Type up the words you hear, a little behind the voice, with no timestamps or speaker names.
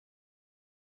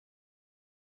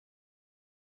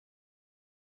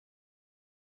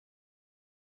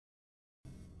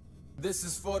This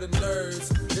is for the nerds,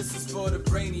 this is for the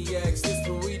brainiacs, this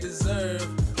what we deserve.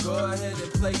 Go ahead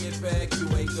and play it back, you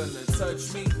ain't gonna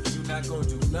touch me, you not gonna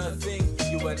do nothing,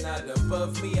 you are not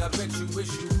above me, I bet you wish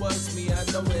you was me, I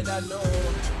know it, I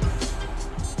know.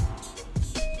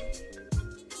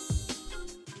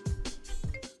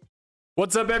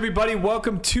 What's up, everybody?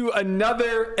 Welcome to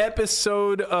another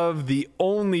episode of the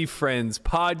Only Friends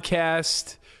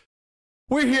podcast.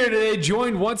 We're here today,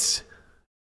 joined once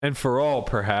and for all,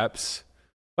 perhaps,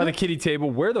 by the kitty table.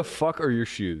 Where the fuck are your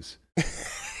shoes?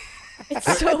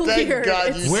 It's so weird.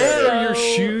 Where are your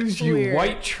shoes, you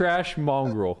white trash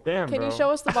mongrel? Damn, Can bro. you show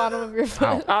us the bottom of your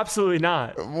foot? Absolutely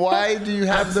not. Why do you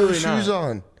have those shoes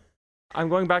on? I'm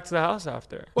going back to the house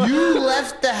after. You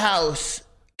left the house,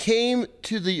 came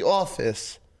to the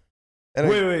office. And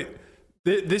Wait.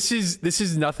 This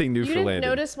is nothing new You for didn't Landon.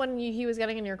 notice when he was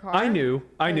getting in your car? I knew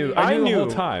the whole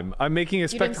time. I'm making a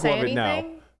spectacle of it now.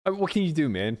 What can you do,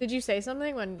 man? Did you say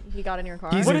something when he got in your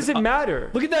car? What does it matter?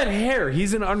 Look at that hair.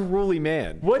 He's an unruly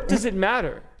man. What does it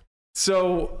matter?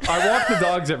 So I walk the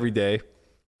dogs every day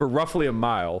for roughly a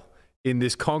mile in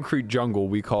this concrete jungle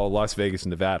we call Las Vegas,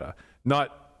 Nevada.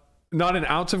 Not an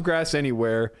ounce of grass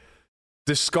anywhere.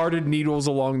 Discarded needles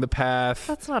along the path.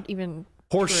 That's not even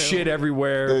horse true. shit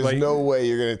everywhere. There's no way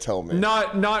you're gonna tell me.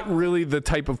 Not really the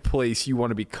type of place you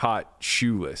want to be caught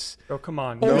shoeless. Oh, come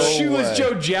on. Oh, No shoeless way.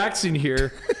 Joe Jackson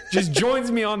here just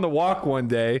joins me on the walk one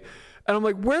day, and I'm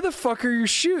like, "Where the fuck are your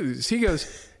shoes?" He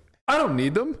goes, "I don't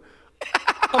need them."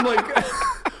 I'm like,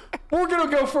 "We're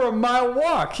gonna go for a mile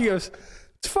walk." He goes,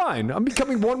 "It's fine. I'm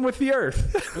becoming one with the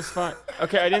earth." It was fine.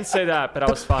 Okay, I didn't say that, but I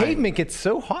was fine. Pavement gets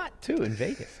so hot too in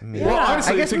Vegas. I mean, Well,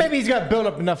 honestly, I guess maybe he's got built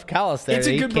up enough callus there. It's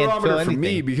that a he good can't barometer feel for me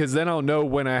anything. because then I'll know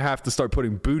when I have to start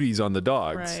putting booties on the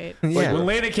dogs. Right. Like Yeah. when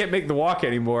Lana can't make the walk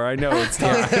anymore, I know it's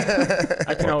time.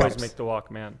 I can always make the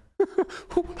walk, man.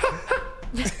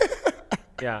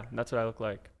 Yeah, that's what I look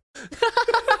like.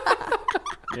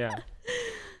 Yeah.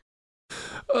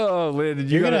 Oh, Landon,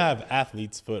 You're gotta gonna have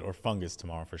athlete's foot or fungus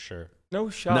tomorrow for sure. No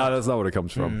shot. No, that's not what it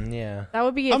comes from. Yeah. That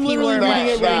would be if I'm he literally were reading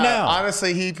like, it right now.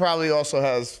 Honestly, he probably also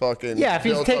has fucking. Yeah, if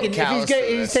he's built-up taking callus to he's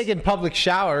this. taking public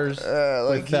showers.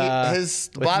 Like with, his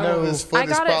with bottom no- of his I foot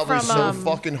is got it probably from, so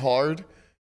fucking hard.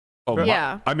 Oh,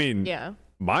 Yeah. I mean, yeah.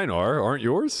 mine aren't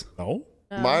yours? No.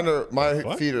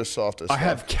 My feet are soft as I fuck.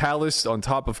 have callus on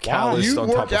top of callus You on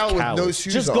top work of out with callus. no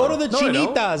shoes Just on. go to the No, I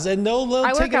don't. chinitas and they'll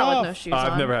I take work it out off. with no shoes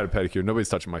I've on. never had a pedicure. Nobody's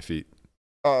touching my feet.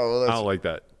 Oh, well, I that's don't like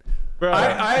that. Bro,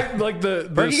 I like the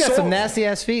Berg, you got sole- some nasty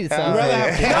ass feet. It sounds Yeah.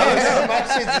 like. Yeah,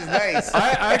 my shit is nice. I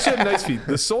actually have nice feet.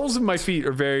 The soles of my feet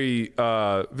are very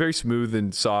smooth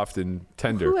and soft and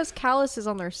tender. Who has calluses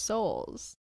on their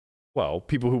soles? Well,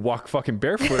 people who walk fucking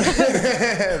barefoot.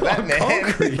 That man.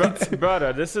 Concrete.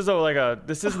 brother, this isn't a What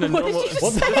normal. did you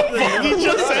What say? You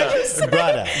just said,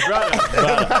 brother.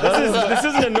 This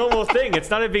isn't a normal thing. It's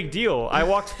not a big deal. I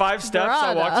walked 5 steps.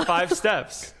 I walked Brother. 5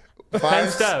 steps. 10 Five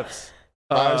steps.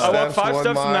 Five I walked steps, 5 1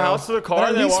 steps from the mile. house to the Or car, at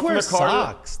and then I least walked from wear the car.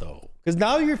 socks though, because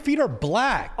now your feet are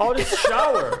black. I'll just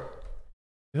shower.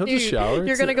 He'll just shower.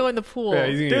 You're gonna go in the pool. Yeah,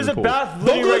 he's gonna There's get a in the pool. bath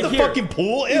Don't literally go in right the here. fucking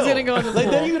pool. He's gonna go in the Like,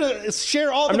 then pool. you're gonna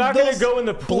share all I'm not those gonna go in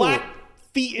the pool. black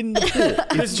feet in the pool.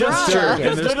 There's just Dirt Bruh. and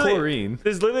there's there's literally, chlorine.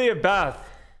 there's literally a bath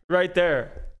right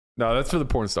there. No, that's for the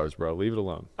porn stars, bro. Leave it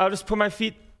alone. I'll just put my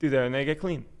feet through there and they get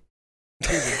clean.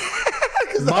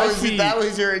 My feet- That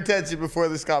was your intention before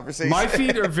this conversation. My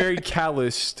feet are very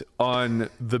calloused on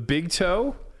the big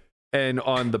toe and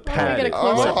on the pad, get a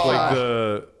close-up like shot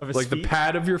the of his like the feet?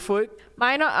 pad of your foot.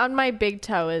 Mine on my big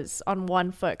toe is on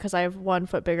one foot because I have one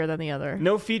foot bigger than the other.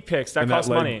 No feet pics. That And costs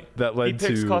led, money. That led feet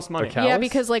pics to cost a money. callus? Yeah,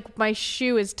 because like my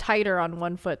shoe is tighter on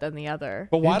one foot than the other.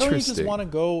 But why don't you just Interesting. want to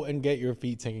go and get your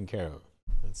feet taken care of?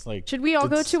 It's like Should we all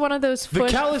go to one of those The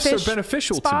foot callus are fish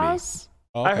beneficial to me. spas?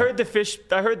 okay. I heard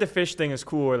the fish thing is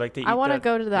cool. Or like they eat I want to that-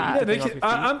 go to they eat that. Yeah, the they thing off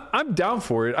can, your feet. I'm down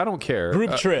for it. I don't care.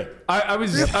 group trip. I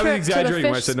was Group trip to the exaggerating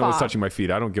when I fish said no one's spa. touching my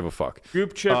feet. I don't give a fuck.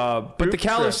 Group trip. But group the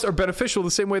callus trip. are beneficial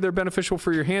the same way they're beneficial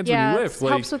for your hands Yeah, when you it lift.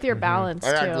 Like helps with your balance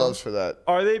I got too. gloves for that.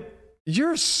 Are they?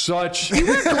 you're such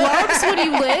Gloves when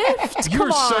you lift? you're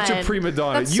Come on. such a prima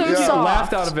donna. That's You so get soft.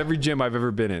 laughed out of every gym I've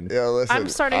ever been in. Yeah, listen. I'm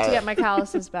starting to get my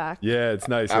calluses back. Yeah, it's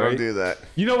nice, I right? don't do that.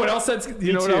 You know what else what else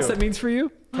too. that means for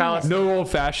you? Callus. No old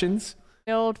fashions.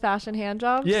 No old-fashioned hand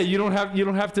jobs. Yeah, you don't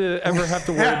have to ever have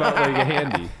to worry about like a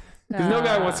handy. Because no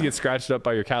guy wants to get scratched up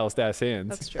by your calloused ass hands.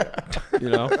 That's true. You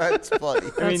know, That's funny.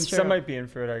 I mean, That's some true. might be in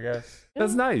for it, I guess.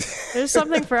 that's nice. There's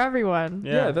something for everyone.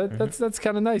 Yeah, that's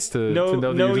kind of nice to No-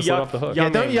 know that no you're just let yuck- off the hook. yuck. Yeah,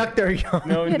 don't yuck their yum.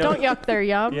 No, Yeah, no. don't yuck their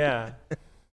yum. Yeah.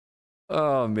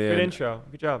 Oh man, Good intro.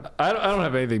 Good job. I don't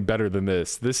have anything better than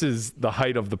this. This is the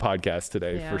height of the podcast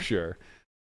today Yeah. for sure.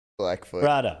 Blackfoot.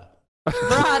 Brother.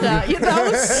 Brada. Yeah,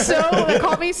 that was so. It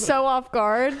caught me so off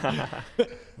guard.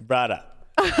 Brada.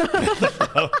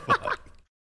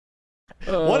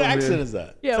 What accent is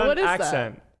that? Yeah, It's what an is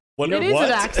accent. What, It is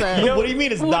an accent. What do you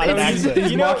mean it's not What an is accent?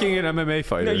 He's mocking an MMA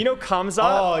fighter. No, you know Kamzat?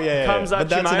 Oh, yeah. Kamzat But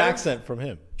that's an Chimaev? accent from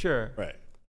him. Sure. Right.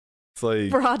 It's like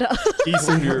that? Brada.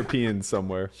 Eastern European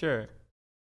somewhere. Sure.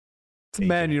 It's a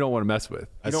man you don't want to mess with.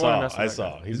 I don't wanna saw. mess with I that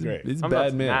saw. guy. He's great. He's a Kamzat's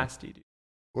bad man. nasty, dude.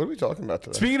 What are we talking about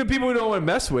today? Speaking of people we don't want to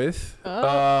mess with,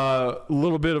 a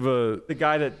little bit of a The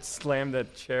guy that slammed the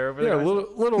chair over yeah, there. a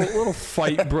little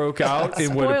fight broke out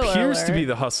in what Spoiler appears to be alert.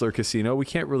 the Hustler Casino. We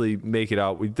can't really make it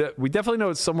out. We definitely know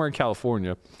it's somewhere in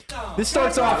California. This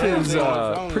starts off as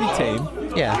pretty tame.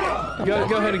 Yeah.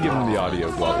 Go ahead and give him the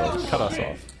audio, Guavo. Cut us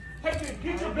off. Shut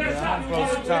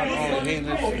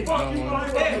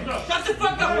the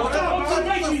fuck up!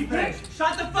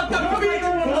 Shut the fuck up!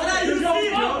 What are you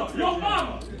saying? Your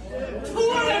mama! Who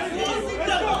are you forcing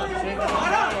them?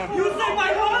 You say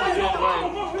my mama!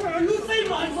 You say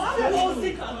my mama!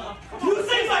 You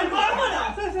say my mama!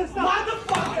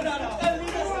 Motherfucker!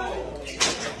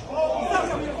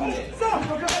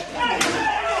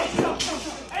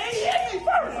 Hey, hit me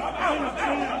first!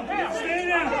 Stay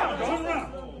down! Turn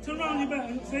around! Turn around, you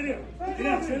better stay there. Get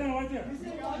out, stay down right there.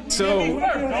 So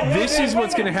this is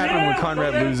what's going to happen when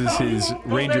Conrad loses his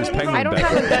Rangers Penguin I don't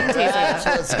have a bet. gun taser. That's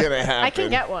what's gonna happen. I can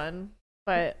get one,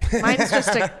 but mine's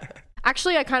just a.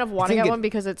 Actually, I kind of want to think get it- one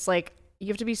because it's like you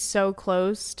have to be so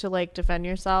close to like defend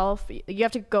yourself. You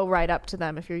have to go right up to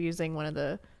them if you're using one of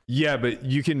the. Yeah, but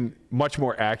you can much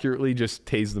more accurately just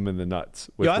tase them in the nuts.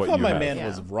 With Yo, I what thought you my have. man Yeah.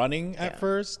 was running at Yeah.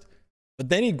 first, but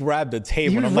then he grabbed a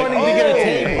table. He and was I'm like, running to get a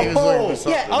table. He was looking for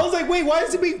yeah. something. I was like, wait, why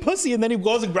is he being pussy? And then he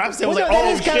goes and grabs it. I was Well, like, no, that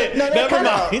oh is kinda- shit, no, that never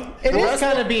kinda- mind. It is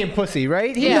kind of being pussy,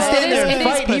 right? He Yeah, was standing it there is- and it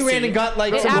is fight. He pussy. ran and got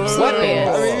like It some absolutely is.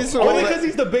 I mean, it's all Only that- because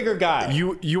he's the bigger guy.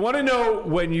 You want to know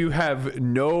when you have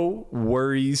no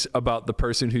worries about the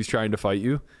person who's trying to fight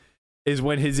you? Is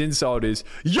when his insult is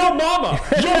 "Yo mama,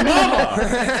 yo mama."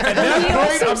 At that He point,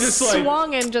 also I'm just like,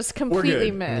 swung and just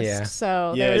completely good. missed. Yeah.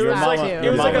 So Yeah, there was your that mama- too. It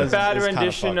your was like mama a is bad kinda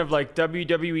rendition fucked. of like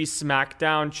WWE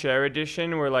SmackDown Chair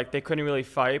Edition, where like they couldn't really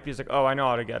fight. But he's like, "Oh, I know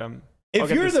how to get him." I'll If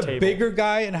get you're this the table." bigger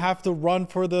guy and have to run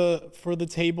for the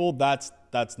table, that's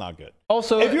not good.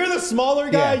 Also, If you're the smaller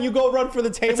guy Yeah. and you go run for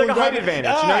the table, it's like a and height grab it,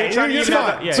 advantage. You know, you're trying to you're even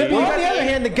have fine. a- yeah, so, yeah. but on the other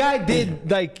hand, the guy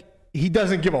did like he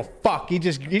doesn't give a fuck. He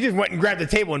just went and grabbed the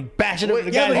table and bashed it over the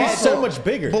Yeah, guy's but head. he's so much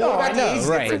bigger. But what I about the know, age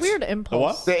right. It's a difference? weird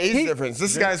impulse. The age difference.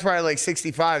 This guy's probably like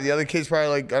 65. The other kid's probably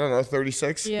like, I don't know,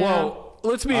 36. Yeah. well,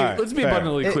 let's be right, let's be fair.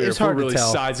 abundantly clear. It's If we're hard to really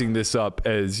tell. sizing this up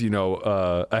as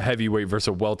a heavyweight versus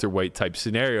a welterweight type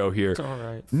scenario here, all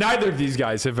right. neither of these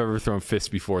guys have ever thrown fists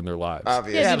before in their lives.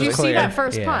 Obviously. yeah, did you was see clear. that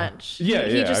first Yeah. punch? Yeah,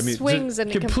 he yeah. just I mean, swings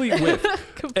and complete whiff.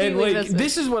 completely And like, misses.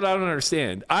 this is what I don't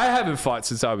understand. I haven't fought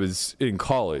since I was in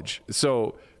college,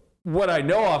 so what I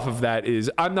know off of that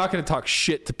is I'm not going to talk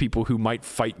shit to people who might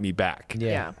fight me back.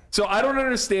 Yeah. So I don't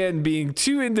understand being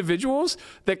two individuals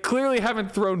that clearly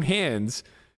haven't thrown hands,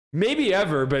 maybe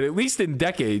ever, but at least in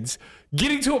decades,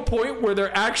 getting to a point where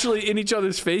they're actually in each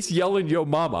other's face yelling "Yo,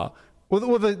 mama." Well,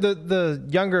 the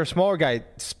younger, smaller guy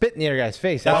spit in the other guy's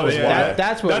face. Oh, yeah.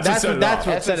 That's what That's what set it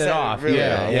off. set it off. Really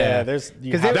Yeah, off. yeah. There's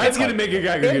you 'Cause have That's to going to fight. make a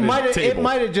guy go It get might a table. it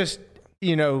might have just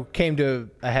came to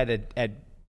a head at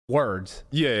words,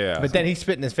 yeah. but then he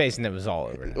spit in his face and it was all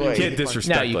over. you Wait, can't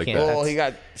disrespect No, you like can't. that. Well, he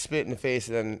got spit in the face,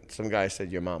 and then some guy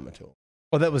said your mama to him.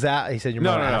 Well, that was that. He said your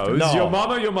No, mama no, after. It was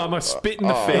No. yo mama, spit in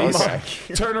the Oh, face,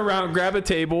 okay. turn around, grab a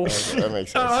table. That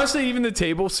makes sense. Honestly, even the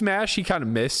table smash, he kind of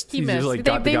missed. He just, missed. like, They-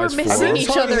 got the they were guy's missing forearm. each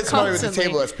It's hard to other hit somebody with the constantly.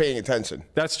 table that's paying attention.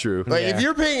 That's true. Like, Yeah. if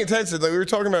you're paying attention, like we were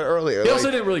talking about earlier. He like,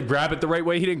 also didn't really grab it the right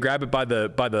way. He didn't grab it by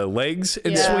the legs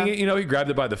and Yeah. swing it. You know, he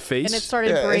grabbed it by the face. and it started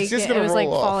Yeah, it's breaking. just It gonna was like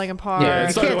roll off. falling apart. yeah, it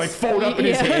you started can't like fold up in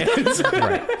his Yeah. hands.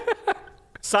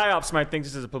 Psyops might think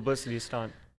this is a publicity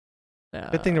stunt.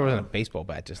 Good thing there wasn't a baseball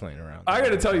bat just laying around. I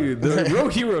got to tell you, the real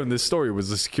hero in this story was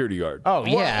the security guard. Oh What,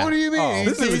 yeah. what do you mean? Oh.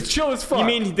 This is chill as fuck. You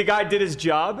mean the guy did his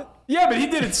job? Yeah, but he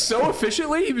did it so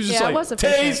efficiently. He was just Yeah, it like, was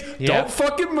efficient. Tase, Yeah. don't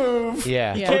fucking move.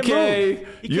 Yeah. Yeah. Okay,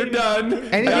 you're done.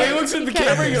 And he- he looks at the can't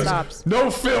camera and ever goes, stops.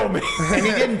 no filming. And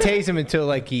he didn't tase him until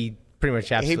like he pretty much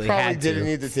He absolutely probably had to. didn't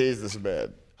need to tase this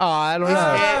bad. Oh, I don't know.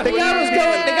 The guy was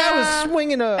going. The guy was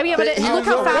swinging a. I mean, but He look was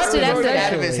how already- fast it was already ended.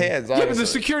 out of his hands. Yeah, but the honestly.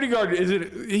 security guard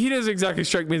he doesn't exactly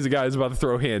strike me as a guy who's about to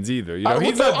throw hands either. You know, What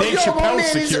he's the- not Dave yo, my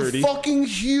Chappelle's man security. is fucking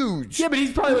huge. Yeah, but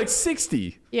he's probably like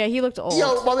 60. Yeah, he looked old.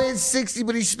 Yo, my man's 60,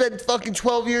 but he spent fucking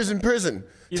 12 years in prison.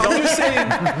 I'm just saying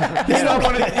he's not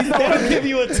one of They'll give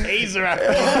you a taser after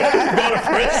you go to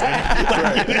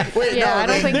prison. Wait, Yeah, I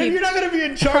don't think you're not going to be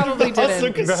in charge of the probably Hustler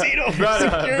didn't. Casino.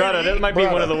 Brother, that might be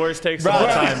one of the worst takes of all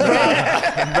time.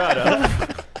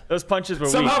 Brother. Those punches were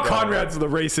somehow weak. brother. Conrad's the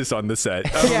racist on the set.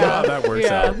 I don't know how that works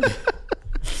out.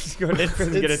 Just go to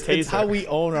prison and get a taser. It's how we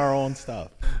own our own stuff.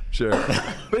 Sure.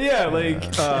 But yeah, like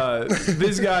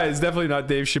this guy is definitely not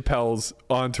Dave Chappelle's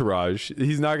entourage.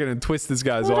 He's not going to twist this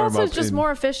guy's Well, it arm also up. is just and-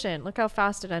 more efficient. Look how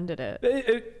fast it ended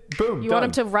it. boom. You want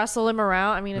him done. to wrestle him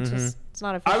around? I mean, it's just it's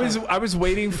not efficient. I was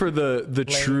waiting for the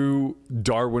true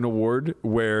Darwin Award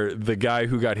where the guy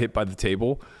who got hit by the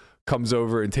table comes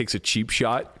over and takes a cheap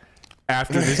shot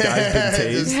after this guy's been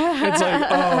tased. It's like,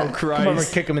 oh Come over and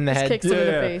Christ. kick him in the Just head. kicks him in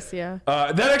the Yeah. face. Yeah.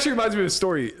 That actually reminds me of a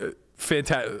story.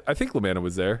 Fantastic. I think Lamanna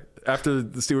was there after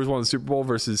the Steelers won the Super Bowl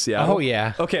versus Seattle. Oh,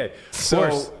 yeah. Okay.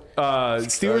 So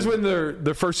Steelers win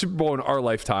their first Super Bowl in our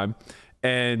lifetime,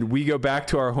 and we go back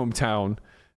to our hometown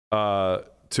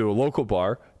to a local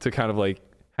bar to kind of like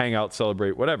hang out,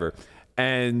 celebrate, whatever.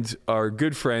 And our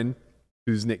good friend,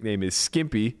 whose nickname is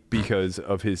Skimpy because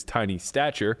of his tiny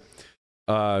stature,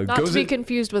 Not goes to be in-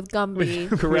 confused with Gumby.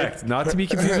 correct, not to be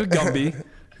confused with Gumby,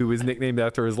 who was nicknamed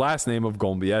after his last name of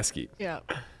Golmbieski. Yeah.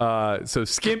 So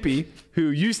Skimpy, who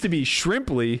used to be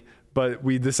Shrimply, but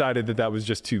we decided that was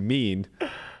just too mean,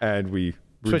 and we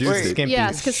reduced it. Skimpy.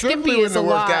 Yes, because Shrimply Skimpy is a wouldn't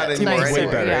work lot out anymore nicer.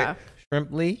 anyway, right? Yeah.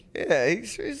 Shrimply. Yeah,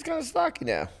 he's kind of stocky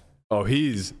now. Oh,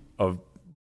 he's a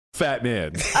fat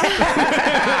man.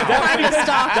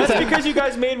 That's because you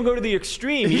guys made him go to the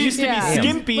extreme. He used to Yeah. be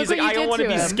skimpy. Look He's like, what you I don't did want to to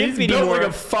be him. skimpy Built anymore. like a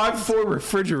 5'4"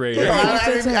 refrigerator. I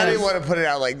didn't want to put it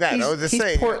out like that. I was just He's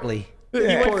saying. portly.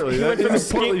 Portly. He went He's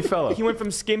from a portly fella. He went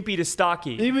from skimpy to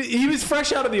stocky. He was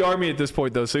fresh out of the army at this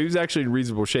point, though, so he was actually in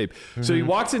reasonable shape. So he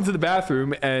walks into the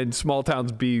bathroom, and small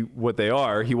towns be what they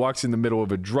are. He walks in the middle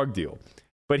of a drug deal,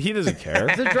 but he doesn't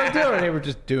care. Is it a drug deal or they were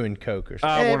just doing coke or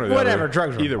something? One or the Whatever, other.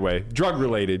 drugs. Either way, drug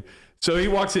related. So he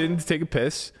walks in to take a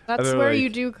piss. and That's they're where like, you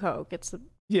do coke. It's the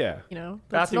Yeah. that's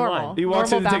Bathroom normal. line. He walks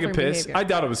Normal in to take a bathroom piss. behavior. I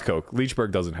doubt it was coke.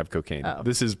 Leechburg doesn't have cocaine. Oh.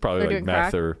 This is probably They're like doing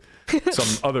meth crack? or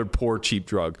some other poor cheap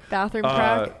drug. Bathroom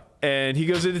crack. And he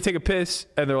goes in to take a piss,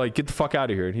 and they're like, "Get the fuck out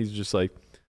of here!" And he's just like,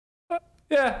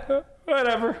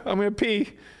 whatever. I'm gonna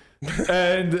pee."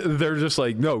 And they're just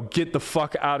like, "No, get the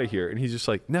fuck out of here!" And he's just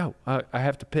like, "No, I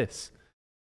have to piss.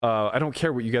 I don't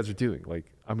care what you guys are doing. Like,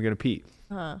 I'm gonna pee."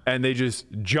 And they just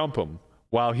jump him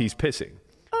while he's pissing.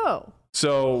 Oh.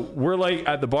 So we're like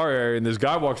at the bar area, and this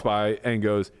guy walks by and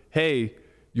goes, "Hey,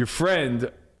 your friend,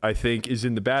 I think, is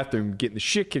in the bathroom getting the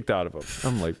shit kicked out of him."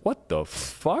 I'm like, "What the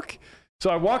fuck?" So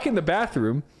I walk in the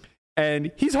bathroom,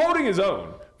 and he's holding his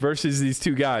own versus these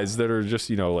two guys that are just,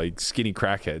 like skinny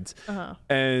crackheads.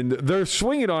 And they're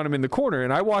swinging on him in the corner.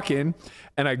 And I walk in,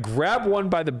 and I grab one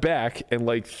by the back and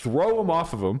like throw him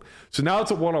off of him. So now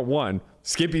it's a one-on-one.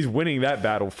 Skippy's winning that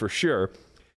battle for sure.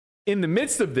 In the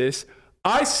midst of this,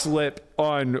 I slip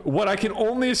on what I can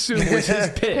only assume was his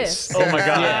piss. Oh my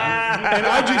god. And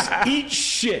I just eat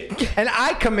shit. And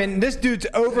I come in, this dude's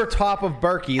over top of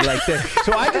Berkey like this.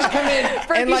 So I just come in and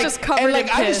Berkey's like, just covered and like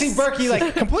in I just see piss. Berkey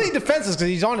like completely defenseless because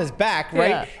he's on his back, right?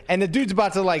 Yeah. And the dude's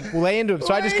about to like lay into him.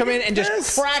 So I just come in and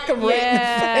just crack him right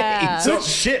Yeah. in the face. So- Good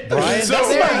shit, Brian. So- That's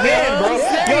There my he man, bro.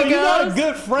 There Yo, he you got a goes.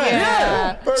 good friend.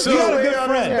 Yeah. So- You got a good on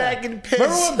his friend. back and piss.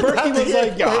 Remember when Berkey was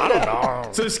like, yo, I don't know.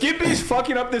 So Skippy's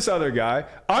fucking up this other guy.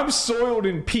 I'm soiled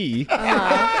in pee.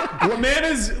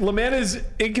 Lamanna's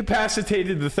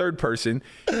incapacitated the third person.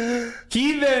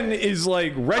 He then is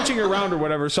like wrenching around or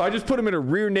whatever. So I just put him in a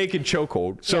rear naked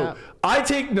chokehold. So Yeah. I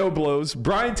take no blows.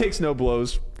 Brian takes no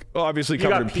blows. Obviously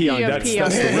covered got in pee. pee on You got that's pee on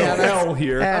the there. real Yeah, that's hell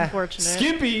here. Unfortunate.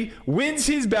 Skippy wins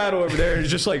his battle over there and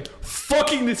is just like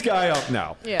fucking this guy up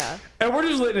now. Yeah. And we're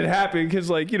just letting it happen because,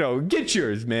 like, get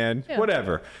yours, man. Yeah.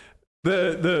 Whatever.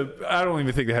 The I don't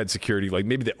even think they had security. Like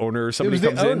maybe the owner or It somebody was the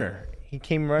comes owner. He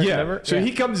came right in. Yeah. remember? So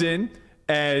he comes in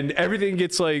and everything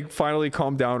gets like finally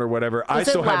calmed down or whatever. I Was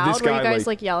it still loud? have this Were guy you guys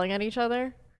like yelling at each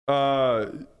other?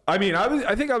 I mean,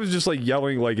 I think I was just like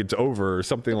yelling like it's over or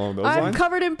something along those I'm lines.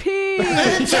 cover in pee.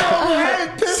 Piss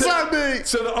on me.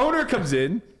 So the owner comes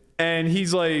in and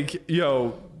he's like,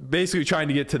 basically trying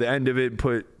to get to the end of it and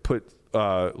put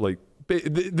like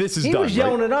this is He done. was right?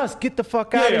 yelling at us, get the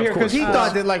fuck Yeah, out yeah, of of here, because he course.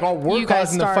 thought that like, we're You guys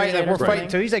causing the fight, started like it we're or fighting. something.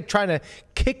 So he's like trying to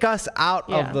kick us out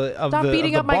Yeah. of the Stop beating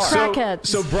of the up my bar. crack.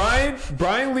 So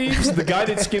Brian leaves. The guy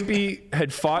that Skimpy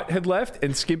had fought had left,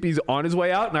 and Skimpy's on his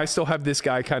way out. And I still have this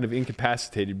guy kind of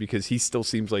incapacitated because he still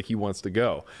seems like he wants to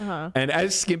go. And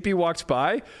as Skimpy walks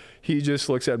by, he just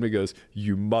looks at me and goes,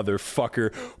 "You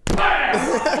motherfucker!"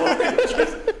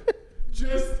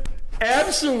 just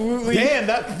absolutely Damn,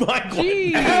 that's my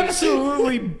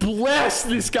absolutely blast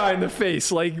this guy in the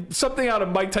face. Like something out of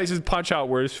Mike Tyson's Punch Out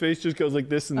where his face just goes like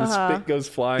this and the spit goes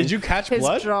flying. Did you catch His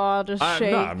blood? jaw just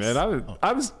shakes. Nah, man.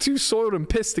 I was too soiled and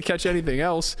pissed to catch anything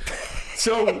else.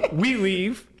 So we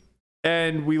leave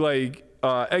and we like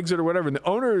exit or whatever. And the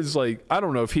owner is like, I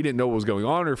don't know if he didn't know what was going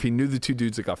on or if he knew the two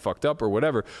dudes that got fucked up or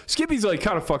whatever. Skippy's like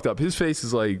kind of fucked up. His face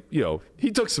is like, you know,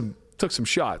 he took some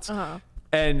shots.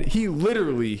 And he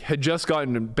literally had just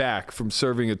gotten back from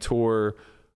serving a tour.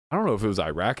 I don't know if it was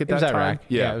Iraq at that time. Iraq.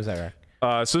 Yeah, it was Iraq.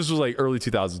 so this was like early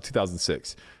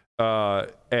 2006.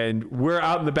 And we're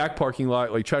out in the back parking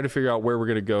lot, like trying to figure out where we're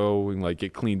going to go and like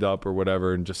get cleaned up or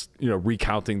whatever. And just, you know,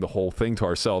 recounting the whole thing to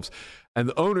ourselves. And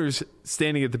the owner's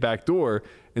standing at the back door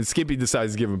and Skippy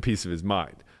decides to give him a piece of his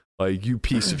mind. Like, you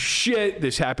piece of shit.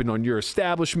 This happened on your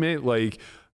establishment. Like,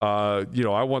 you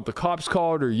know, I want the cops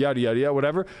called or yada, yada, yada,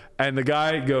 whatever. And the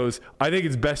guy goes, I think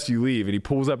it's best you leave. And he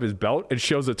pulls up his belt and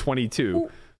shows a 22. Ooh.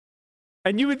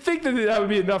 And you would think that would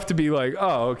be enough to be like,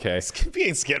 oh, okay. Skippy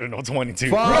ain't scared of no 22.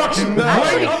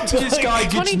 Right up to this guy,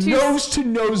 gets 22 nose to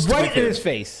nose Right with in him. his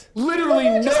face. Literally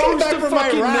nose back to from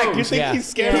fucking Iraq. nose. You think Yeah. he's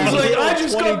scared Yeah. of He's a like, little I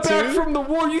just got 22? back from the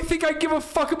war. You think I give a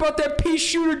fuck about that pea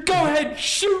shooter? Go ahead,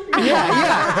 shoot me.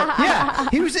 Yeah.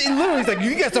 He was literally he's like,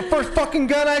 you got the first fucking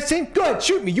gun I seen. Go ahead,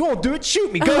 shoot me. You won't do it.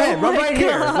 Shoot me. Go ahead, run right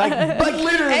here. Like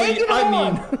Literally, egg it I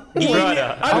on. mean,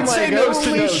 Brother. I would I'm say like, nose to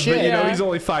holy nose, but shit. you know Yeah. he's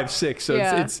only 5'6", so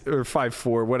Yeah. it's or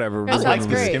 5'4", whatever. That sounds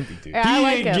the great. skimpy dude. Yeah, I He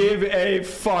like didn't him. give a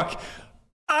fuck.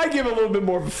 I give a little bit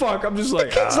more of a fuck. I'm just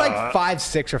like, Kid's like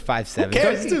 5'6" or 5'7". cares?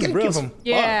 Don't- This dude's give real him- as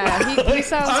Yeah, he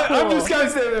sounds cool. I'm just kind of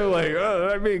standing there like,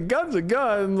 I mean, gun's a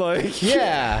gun. Like,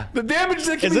 Yeah. the damage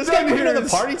that can Is be this guy done coming here to the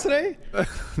is- party today?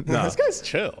 No. This guy's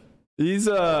chill. He's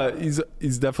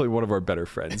definitely one of our better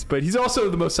friends, but he's also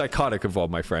the most psychotic of all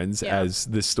my friends, Yeah. as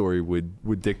this story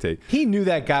would dictate. He knew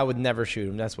that guy would never shoot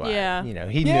him. That's why. Yeah. You know,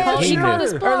 he Yeah, knew. He he knew. called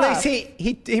his Or at bluff.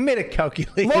 least he made a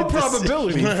calculated Low decision.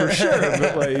 probability for sure,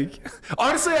 but like,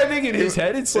 honestly, I think in his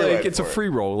head it's like went it's a for it. free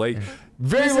roll, like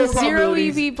very He's low a zero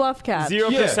probability. EV bluff cat.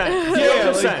 0%.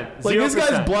 Yeah, 0%. like this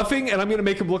guy's bluffing, and I'm gonna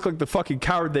make him look like the fucking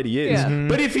coward that he is. Yeah.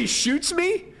 But if he shoots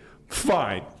me,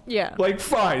 fine. Yeah. Like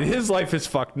fine, his life is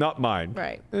fucked, not mine.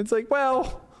 Right. And it's like,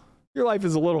 well, your life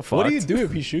is a little fucked. What do you do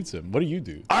if he shoots him? What do you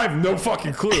do? I have no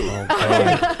fucking clue.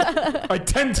 I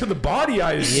tend to the body,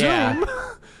 I assume. Yeah.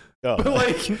 Oh. But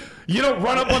like, you don't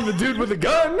run up on the dude with a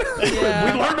gun.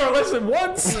 Yeah. We learned our lesson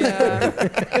once. You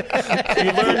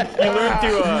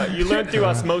learn through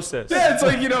osmosis. Yeah, it's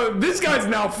like, you know, this guy's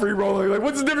now free rolling. Like,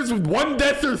 what's the difference with one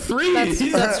death or three?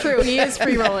 That's true. He is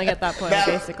free rolling at that point, Now,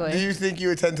 basically. do you think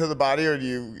you attend to the body, or do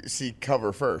you seek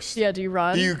cover first? Yeah, do you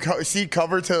run? Do you seek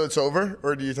cover till it's over,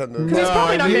 or do you tend to? He's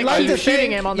probably not you'd going like to to keep shooting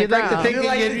think- him on the You'd like to ground. think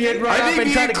that you'd run I up think and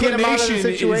the try to get him out of the inclination is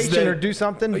situation that- or do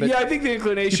something. But Yeah, I think the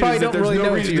inclination probably is that don't there's really no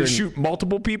know reason until to you're- shoot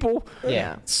multiple people.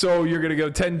 yeah. So you're going to go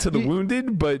tend to the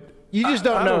wounded, but You just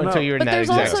don't I know don't until know. you're in But that there's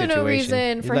exact also situation. no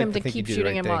reason You'd for like him to think keep you'd do the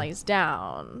shooting right him while thing. he's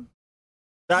down.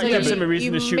 That So gives him a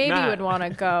reason you to shoot maybe Matt. would want to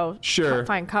go sure.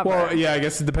 find cover. Well, yeah, I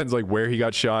guess it depends like where he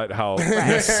got shot, how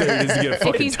necessary it is to get a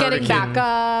fucking if he's getting tourniquet. back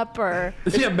up or...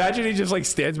 Yeah, imagine he just like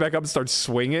stands back up and starts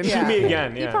swinging. Yeah. Shoot me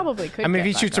again. He Yeah. probably could I mean, if get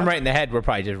he back shoots him up. right in the head, we're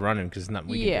probably just running because nothing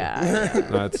we can do. Yeah.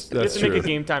 That's You have to true. make a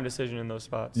game time decision in those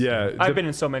spots. Yeah, I've been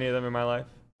in so many of them in my life.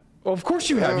 Well, of course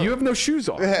you have. You have no shoes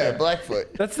on. Yeah,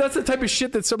 Blackfoot. That's the type of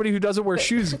shit that somebody who doesn't wear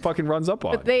shoes fucking runs up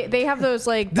on. But they have those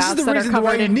like This is bats the that are reason why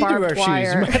covered you in need to wear barbed shoes.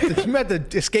 wire. You might have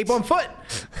to escape on foot.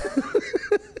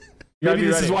 Maybe be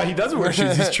this is ready. why he doesn't wear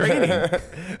shoes. He's training.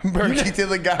 Berkey to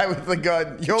the guy with the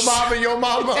gun. Yo mama, yo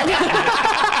mama.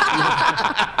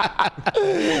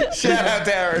 Shout out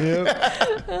to Aaron.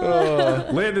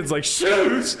 Landon's like,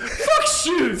 shoes? Fuck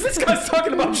shoes. This guy's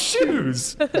talking about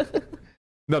shoes.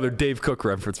 Another Dave Cook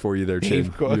reference for you there, Chief.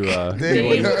 Dave Cook.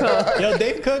 Dave Cook. Yo,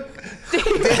 Dave Cook.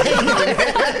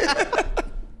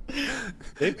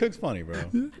 Dave Cook's funny, bro.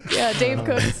 Yeah, Dave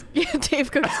Cook's. Yeah,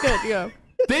 Dave Cook's good. Yeah.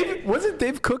 Dave, was it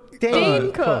Dave Cook?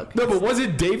 Dane Cook. No, but was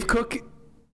it Dave Cook?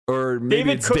 Or maybe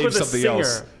David it's Cook Dave was a something singer.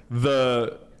 else.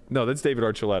 No, that's David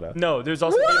Archuleta. No, there's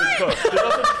also David Cook.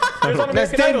 There's on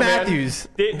That's American Dave Idol, man. Matthews.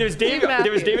 There's David. Matthews.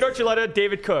 There was David Archuleta,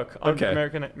 David Cook on Okay.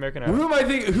 American Idol. Who am I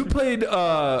thinking? Who played?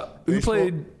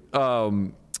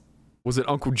 Was it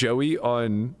Uncle Joey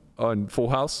on Full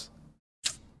House?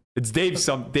 It's Dave.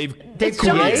 John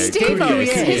Stamos.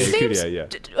 His name's. Yeah.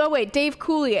 Oh wait, Dave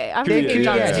Coulier. I'm Coulier, thinking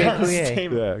John yeah.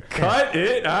 Stamos. Yeah. Cut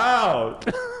it out.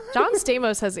 Of John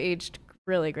Stamos has aged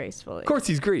really gracefully. course,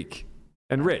 he's Greek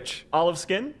and rich. Olive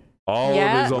skin. Olive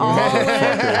Yeah, is a olive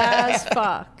motherfucker. as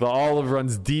fuck. The olive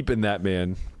runs deep in that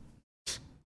man.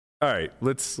 All right,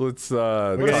 let's What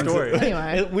a story.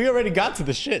 Anyway. We already got to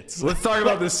the shits. let's talk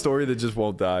about this story that just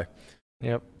won't die.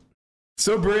 Yep.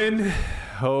 So Bryn,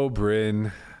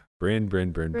 Bryn. For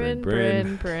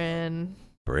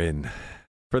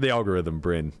the algorithm,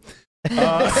 Bryn.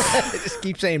 Just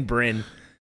keep saying Bryn.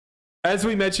 As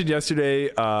we mentioned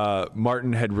yesterday,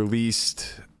 Martin had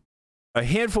released a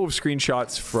handful of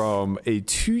screenshots from a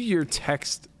 2-year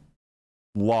text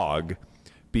log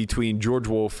between George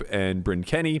Wolf and Bryn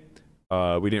Kenny.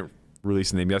 We didn't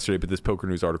release the name yesterday, but this Poker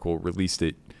News article released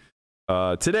it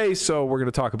today, so we're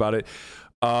going to talk about it.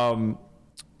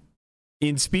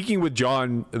 In speaking with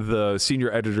John, the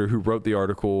senior editor who wrote the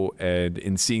article, and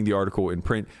in seeing the article in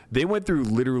print, they went through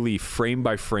literally frame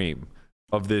by frame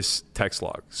of this text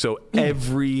log. So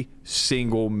every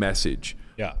single message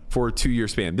for a 2-year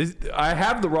span. I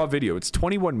have the raw video. It's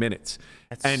 21 minutes.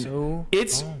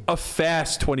 It's a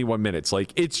fast 21 minutes.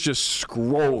 Like, it's just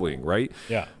scrolling, right?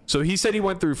 Yeah. So he said he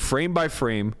went through frame by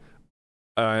frame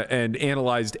and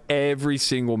analyzed every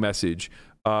single message.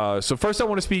 So first I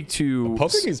want to speak to...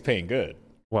 Poker News paying good.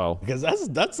 Well, Because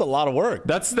that's a lot of work.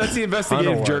 that's the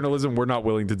investigative journalism we're not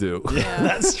willing to do. Yeah,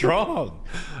 that's strong.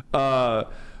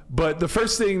 But the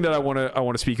first thing that I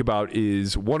want to speak about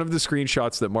is one of the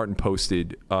screenshots that Martin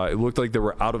posted. It looked like there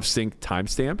were out of sync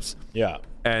timestamps. Yeah.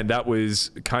 And that was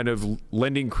kind of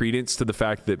lending credence to the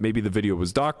fact that maybe the video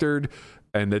was doctored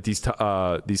and that these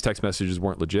text messages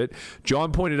weren't legit.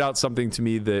 John pointed out something to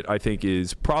me that I think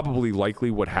is probably likely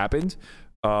what happened.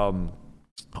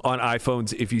 On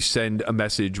iPhones, if you send a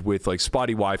message with like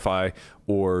spotty Wi-Fi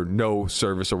or no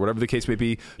service or whatever the case may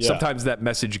be, sometimes that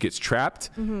message gets trapped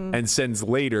and sends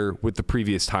later with the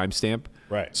previous timestamp,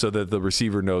 Right. so that the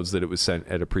receiver knows that it was sent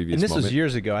at a previous And this moment. was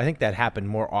years ago. I think that happened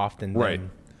more often than... Right.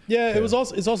 Yeah, it's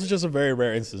also just a very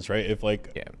rare instance, right? If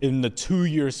in the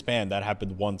 2-year span that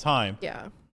happened one time, Yeah.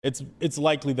 it's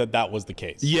likely that was the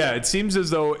case. Yeah, it seems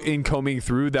as though in combing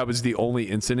through, that was the only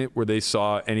incident where they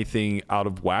saw anything out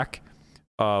of whack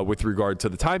with regard to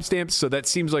the timestamps. So that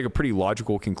seems like a pretty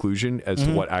logical conclusion as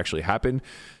to what actually happened,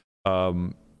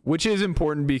 which is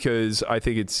important because I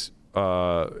think it's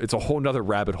a whole nother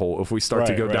rabbit hole if we start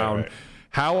to go down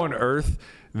how on earth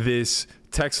this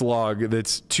text log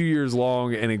that's 2 years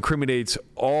long and incriminates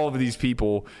all of these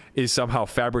people is somehow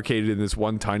fabricated in this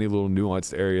one tiny little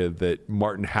nuanced area that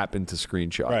Martin happened to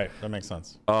screenshot. Right, that makes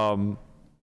sense.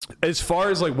 As far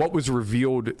as like what was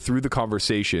revealed through the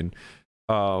conversation,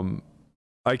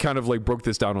 I kind of like broke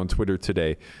this down on Twitter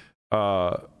today.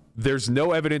 There's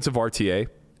no evidence of RTA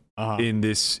in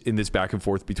this back and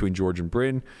forth between George and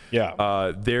Bryn.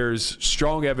 Yeah. There's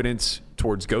strong evidence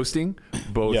towards ghosting,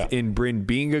 both in Bryn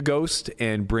being a ghost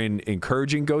and Bryn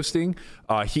encouraging ghosting.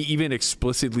 He even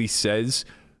explicitly says,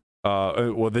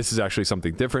 well, this is actually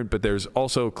something different, but there's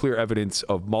also clear evidence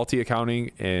of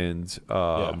multi-accounting and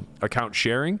account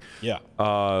sharing. Yeah.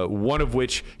 One of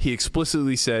which he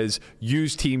explicitly says,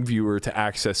 use TeamViewer to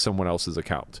access someone else's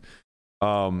account.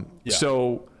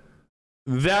 So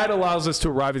that allows us to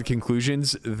arrive at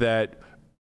conclusions that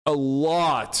a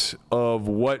lot of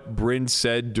what Bryn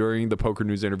said during the Poker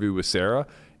News interview with Sarah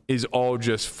is all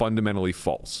just fundamentally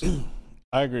false.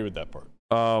 I agree with that part.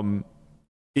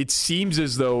 It seems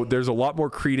as though there's a lot more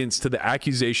credence to the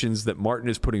accusations that Martin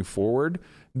is putting forward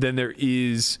than there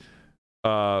is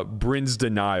Bryn's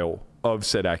denial of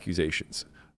said accusations.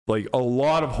 Like, a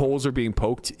lot of holes are being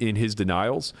poked in his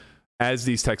denials as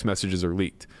these text messages are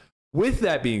leaked. With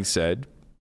that being said,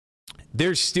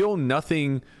 there's still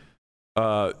nothing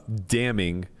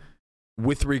damning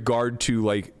with regard to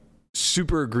like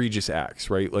super egregious acts,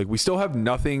 right? Like, we still have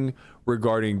nothing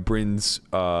regarding Bryn's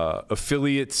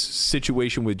affiliates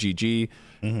situation with GG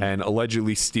and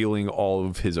allegedly stealing all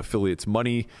of his affiliates'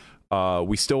 money.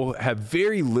 We still have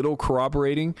very little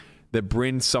corroborating that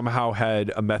Bryn somehow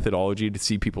had a methodology to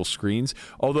see people's screens,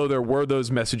 although there were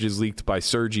those messages leaked by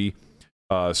Sergi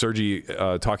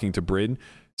talking to Bryn,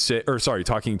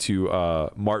 talking to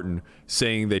Martin,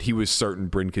 saying that he was certain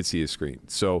Bryn could see his screen.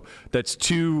 So that's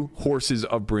two horses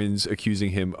of Bryn's accusing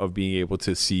him of being able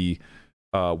to see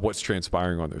what's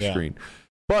transpiring on their screen.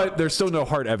 But there's still no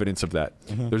hard evidence of that.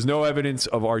 There's no evidence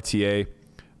of RTA.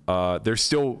 There's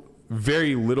still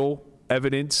very little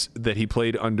evidence that he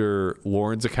played under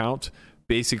Lauren's account.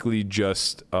 Basically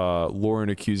just Lauren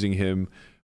accusing him,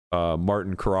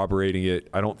 Martin corroborating it.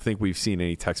 I don't think we've seen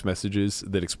any text messages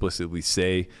that explicitly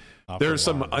say. There are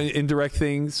some indirect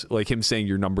things, like him saying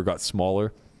your number got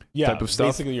smaller, type of stuff.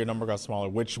 Basically your number got smaller,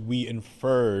 which we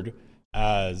inferred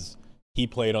as he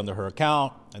played under her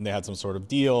account and they had some sort of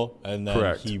deal, and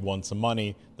then he won some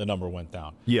money, the number went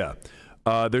down. Yeah.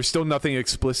 There's still nothing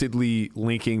explicitly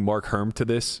linking Mark Herm to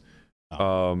this.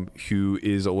 who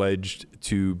is alleged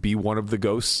to be one of the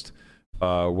ghosts,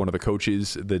 one of the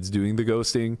coaches that's doing the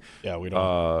ghosting. Yeah, we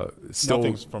don't.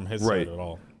 Nothing's from his side at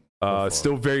all.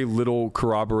 Still very little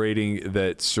corroborating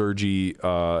that Sergi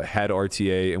had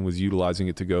RTA and was utilizing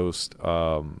it to ghost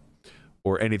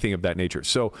or anything of that nature.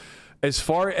 So as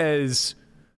far as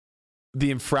the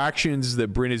infractions that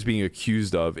Bryn is being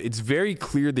accused of, it's very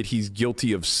clear that he's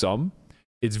guilty of some.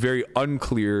 It's very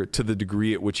unclear to the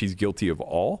degree at which he's guilty of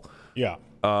all. Yeah.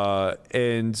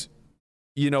 And,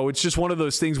 it's just one of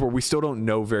those things where we still don't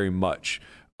know very much.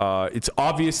 It's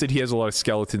obvious that he has a lot of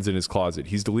skeletons in his closet.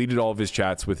 He's deleted all of his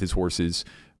chats with his horses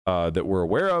that we're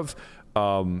aware of.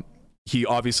 He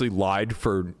obviously lied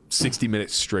for 60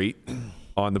 minutes straight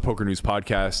on the Poker News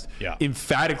podcast,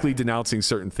 emphatically denouncing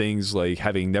certain things like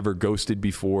having never ghosted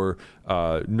before,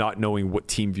 not knowing what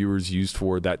team viewers used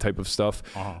for, that type of stuff.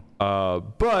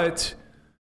 But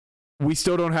we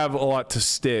still don't have a lot to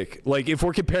stick. Like if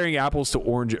we're comparing apples to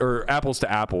orange or apples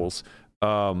to apples,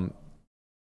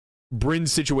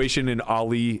 Bryn's situation and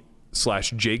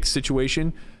Ali/Jake's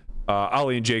situation,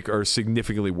 Ali and Jake are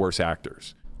significantly worse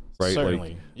actors, right?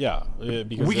 Certainly,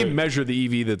 because we can measure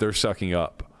the EV that they're sucking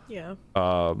up. Yeah.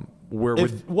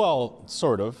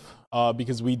 Sort of,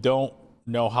 because we don't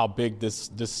know how big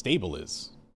this stable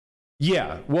is.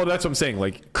 Yeah, well, that's what I'm saying.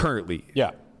 Like currently,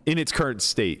 in its current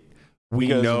state, we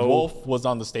know Wolf was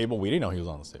on the stable. We didn't know he was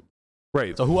on the stable.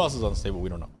 Right. So who else is on the stable? We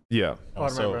don't know. Yeah.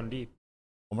 Squad might run deep.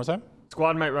 One more time.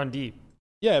 Squad might run deep.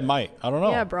 Yeah, it might. I don't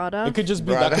know. Yeah, Brada. It could just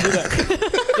be that. Could be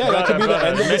that. Yeah, that could be the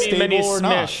end of the stable or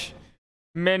not.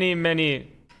 Many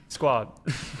squad.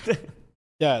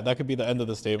 Yeah, that could be the end of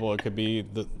the stable. It could be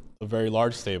a very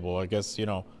large stable. I guess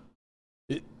that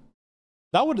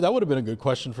would have been a good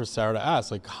question for Sarah to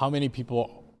ask. Like, how many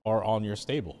people are on your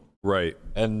stable? Right.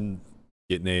 And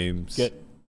get names.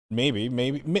 Maybe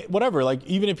whatever. Like,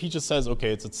 even if he just says,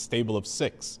 okay, it's a stable of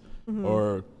 6,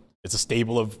 or it's a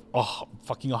stable of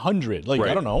fucking 100. Like,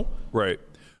 I don't know. Right.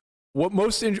 What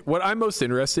I'm most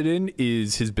interested in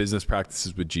is his business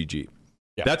practices with GG.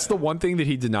 Yeah. That's the one thing that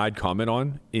he denied comment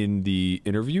on in the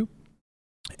interview.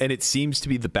 And it seems to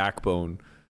be the backbone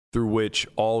through which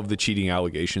all of the cheating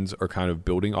allegations are kind of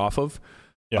building off of.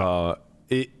 Yeah.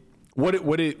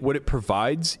 What it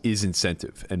provides is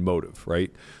incentive and motive,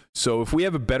 right? So if we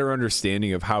have a better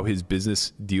understanding of how his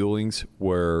business dealings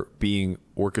were being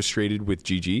orchestrated with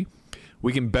GG,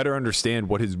 we can better understand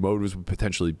what his motives would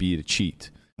potentially be to cheat,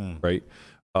 right?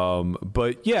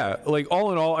 But yeah, like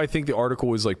all in all, I think the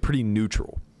article is like pretty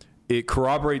neutral. It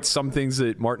corroborates some things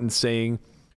that Martin's saying.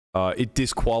 It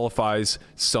disqualifies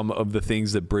some of the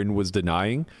things that Bryn was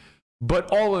denying. But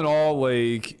all in all,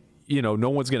 like, no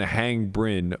one's going to hang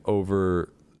Bryn over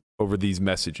these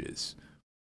messages.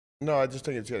 No, I just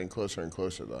think it's getting closer and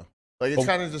closer, though. Like, it's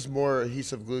kind of just more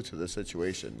adhesive glue to the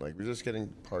situation. Like, we're just getting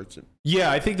parts of...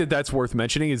 Yeah, I think that's worth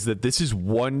mentioning is that this is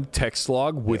one text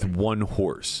log with one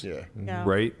horse. Yeah.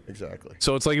 Right? Exactly.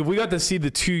 So it's like if we got to see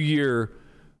the 2-year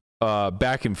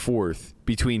back and forth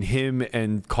between him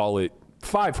and, call it,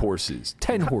 5 horses,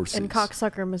 10 horses. And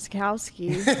cocksucker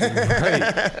Muskowski.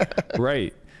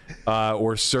 Right.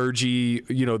 Or Sergi,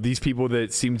 these people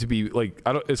that seem to be like,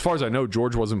 as far as I know,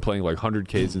 George wasn't playing like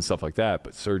 100Ks and stuff like that,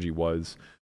 but Sergi was.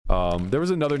 There was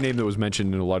another name that was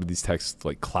mentioned in a lot of these texts,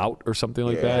 like Clout or something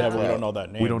like that. Yeah, but we don't know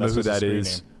that name. We don't know who that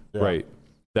is. Yeah. Right.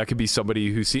 That could be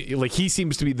somebody who he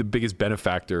seems to be the biggest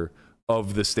benefactor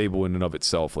of the stable in and of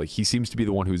itself. Like he seems to be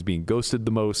the one who's being ghosted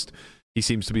the most. He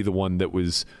seems to be the one that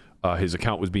was his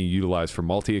account was being utilized for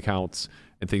multi accounts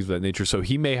and things of that nature. So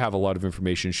he may have a lot of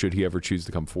information should he ever choose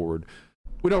to come forward.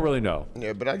 We don't really know.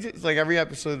 Yeah, but I just like every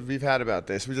episode we've had about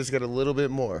this, we just get a little bit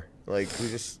more. Like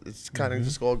it's kind of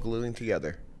just all gluing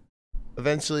together.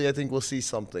 Eventually, I think we'll see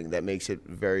something that makes it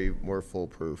very more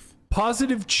foolproof.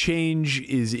 Positive change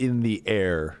is in the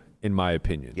air, in my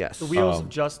opinion. Yes. The wheels of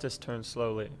justice turn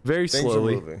slowly. Very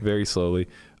slowly. Very slowly.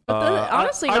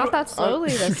 Honestly, not that slowly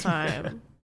this time.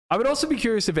 I would also be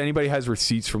curious if anybody has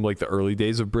receipts from like the early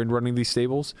days of Bryn running these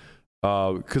stables.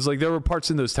 Because like there were parts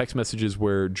in those text messages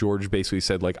where George basically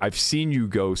said like, I've seen you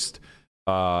ghost.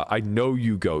 I know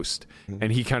you ghost.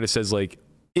 And he kind of says like,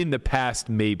 in the past,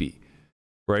 maybe.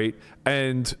 Right.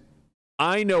 And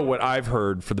I know what I've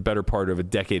heard for the better part of a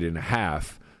decade and a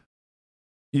half,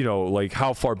 like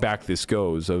how far back this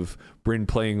goes of Bryn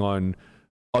playing on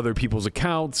other people's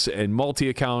accounts and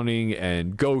multi-accounting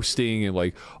and ghosting and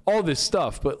like all this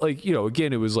stuff. But like,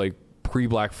 again, it was like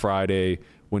pre-Black Friday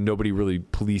when nobody really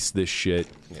policed this shit.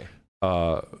 Yeah.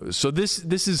 So this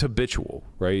is habitual,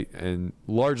 right? And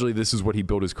largely this is what he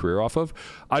built his career off of.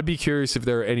 I'd be curious if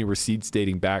there are any receipts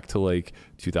dating back to like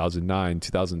 2009,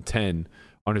 2010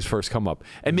 on his first come up.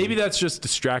 And maybe that's just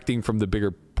distracting from the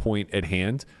bigger point at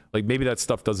hand. Like maybe that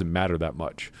stuff doesn't matter that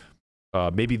much.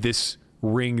 Maybe this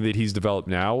ring that he's developed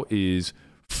now is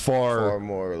far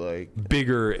more like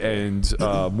bigger and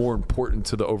more important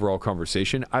to the overall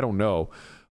conversation. I don't know.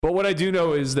 But what I do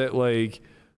know is that like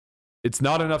it's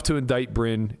not enough to indict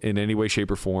Bryn in any way,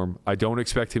 shape, or form. I don't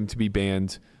expect him to be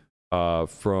banned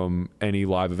from any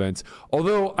live events.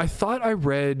 Although I thought I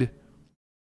read,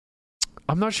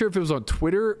 I'm not sure if it was on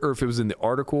Twitter or if it was in the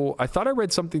article. I thought I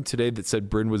read something today that said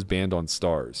Bryn was banned on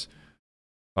Stars.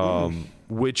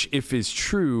 Which, if is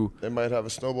true, it might have a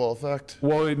snowball effect.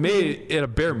 Well, it may, at a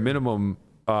bare minimum,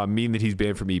 mean that he's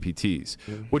banned from EPTs,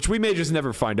 which we may just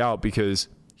never find out because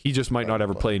he just might not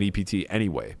ever play an EPT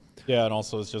anyway. Yeah, and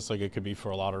also it's just like it could be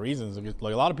for a lot of reasons.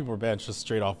 Like a lot of people are banned just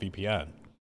straight off VPN.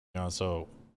 You know, so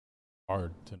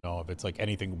hard to know if it's like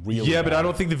anything real. Yeah, but I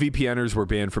don't think the VPNers were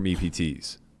banned from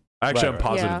EPTs. Actually, I'm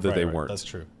positive that they weren't. That's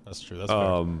true. That's true. That's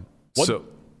so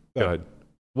go ahead.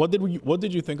 What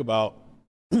did you think about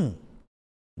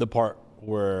the part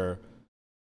where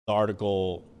the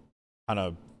article kind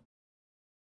of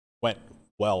went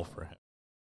well for him?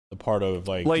 The part of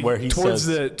like where he towards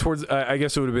I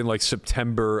guess it would have been like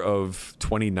September of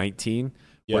 2019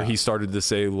 where he started to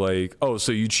say like, oh,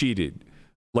 so you cheated.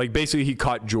 Like basically he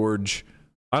caught George.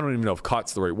 I don't even know if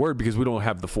caught's the right word because we don't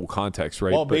have the full context,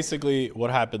 right? Well, basically what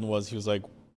happened was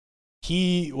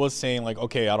he was saying like,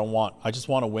 okay, I just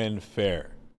want to win fair.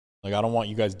 Like, I don't want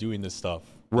you guys doing this stuff.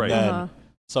 Right. And then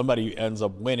somebody ends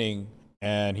up winning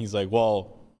and he's like,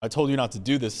 well, I told you not to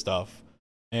do this stuff.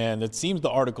 And it seems the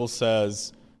article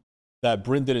says that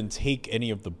Bryn didn't take any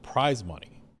of the prize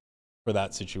money for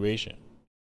that situation.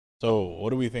 So what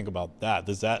do we think about that?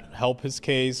 Does that help his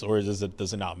case or does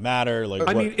it not matter? Like,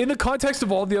 I mean, in the context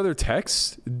of all the other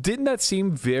texts, didn't that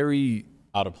seem very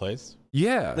out of place?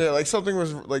 Yeah. Yeah, like something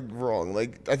was like wrong.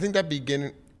 Like I think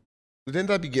didn't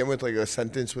that begin with like a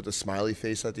sentence with a smiley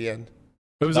face at the end?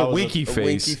 It was a winky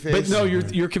face. But no,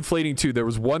 you're conflating two. There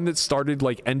was one that started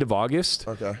like end of August.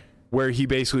 Okay. Where he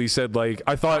basically said like,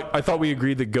 I thought we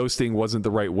agreed that ghosting wasn't the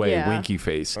right way, winky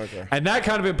face. Okay. And that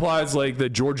kind of implies like that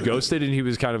George ghosted and he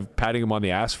was kind of patting him on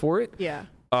the ass for it. Yeah.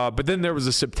 But then there was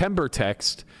a September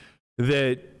text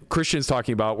that Christian's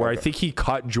talking about where I think he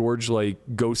caught George like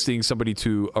ghosting somebody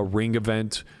to a ring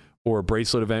event or a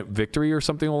bracelet event victory or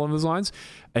something along those lines.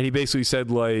 And he basically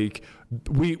said like,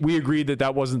 we agreed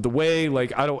that wasn't the way.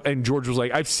 Like, and George was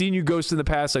like, I've seen you ghost in the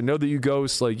past. I know that you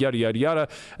ghost, like yada, yada, yada.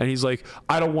 And he's like,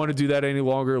 I don't want to do that any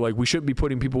longer. Like, we shouldn't be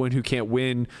putting people in who can't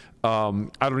win. I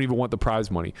don't even want the prize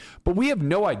money, but we have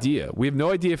no idea. We have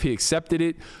no idea if he accepted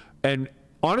it. And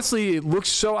honestly, it looks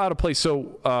so out of place.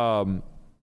 So,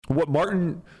 what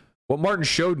Martin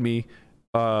showed me,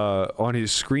 on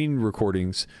his screen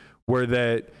recordings were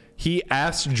that he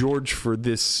asked George for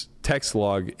this text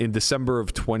log in December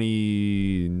of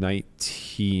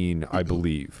 2019, I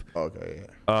believe. Okay.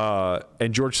 Yeah.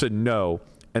 And George said no.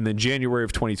 And then January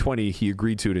of 2020, he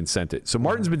agreed to it and sent it. So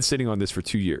Martin's been sitting on this for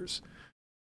 2 years.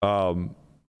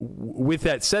 With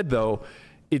that said, though,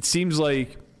 it seems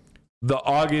like the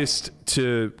August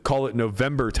to call it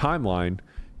November timeline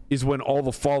is when all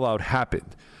the fallout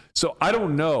happened. So I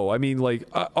don't know. I mean, like,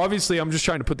 obviously, I'm just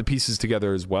trying to put the pieces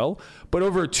together as well. But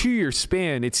over a 2-year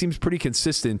span, it seems pretty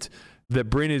consistent that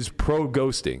Bryn is pro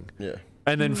ghosting. Yeah.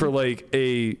 And then for like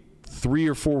a 3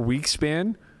 or 4 week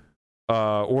span,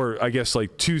 or I guess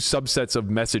like 2 subsets of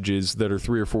messages that are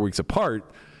 3 or 4 weeks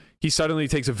apart, he suddenly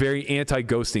takes a very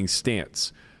anti-ghosting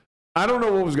stance. I don't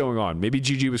know what was going on. Maybe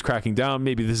GG was cracking down.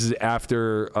 Maybe this is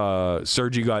after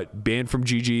Sergi got banned from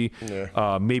GG.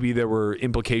 Yeah. Maybe there were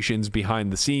implications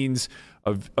behind the scenes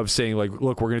of saying like,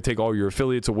 look, we're going to take all your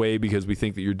affiliates away because we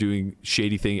think that you're doing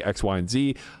shady thing X, Y, and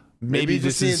Z. Maybe you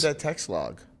just needed that text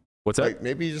log. What's that? Like,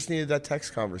 maybe you just needed that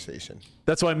text conversation.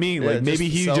 That's what I mean. Yeah, like maybe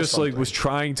he just something. like was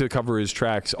trying to cover his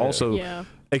tracks. Also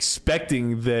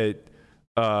expecting that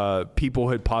people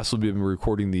had possibly been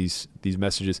recording these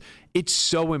messages. It's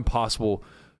so impossible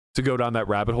to go down that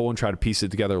rabbit hole and try to piece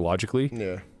it together logically.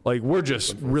 Yeah. Like we're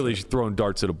just really throwing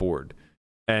darts at a board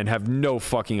and have no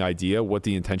fucking idea what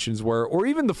the intentions were or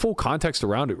even the full context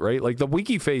around it, right? Like the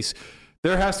winky face,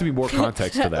 there has to be more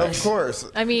context to that. Of course.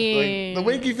 I mean, like, the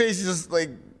winky face is just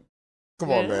like,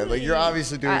 come on, man. Like you're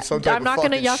obviously doing some type I'm of not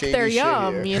fucking gonna yuck shady their shit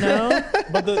yum, here. you know.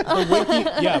 But the winky,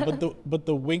 but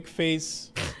the wink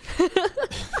face.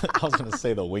 I was gonna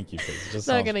say the winky face. It just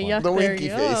Not sounds gonna fun. yuck The their winky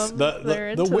yum. face.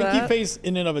 They're The into winky that. face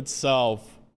in and of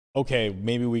itself, okay,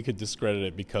 maybe we could discredit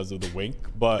it because of the wink,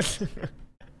 but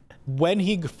when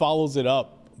he follows it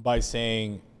up by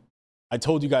saying, I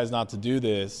told you guys not to do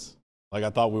this, like I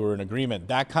thought we were in agreement,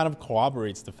 that kind of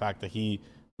corroborates the fact that he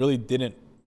really didn't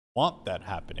want that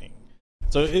happening.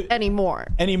 So Anymore.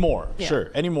 Yeah.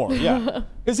 Sure, anymore, yeah.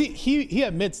 Because he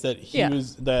admits that he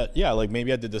was that like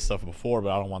maybe I did this stuff before,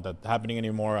 but I don't want that happening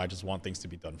anymore. I just want things to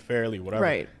be done fairly, whatever.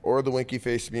 Right. Or the winky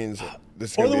face means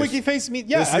this. Or the winky face means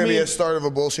This is gonna be a start of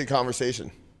a bullshit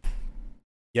conversation.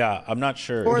 Yeah, I'm not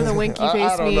sure. Or the winky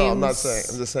face I don't means. know. I'm not saying.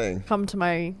 I'm just saying. Come to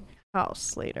my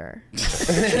house later.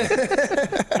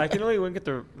 I can only wink at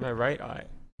my right eye.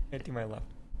 Can't do my left.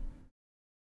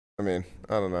 I mean,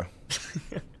 I don't know.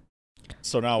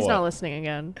 So now He's what? not listening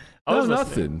again. I was No,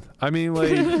 listening. nothing. I mean,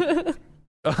 like,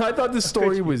 I thought this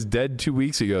story was dead 2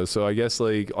 weeks ago. So I guess,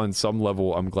 like, on some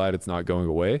level, I'm glad it's not going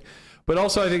away. But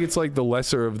also, I think it's like the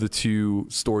lesser of the two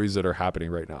stories that are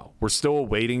happening right now. We're still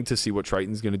waiting to see what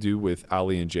Triton's going to do with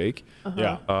Ali and Jake.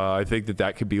 Yeah. I think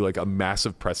that could be like a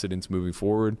massive precedence moving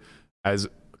forward. As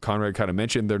Conrad kind of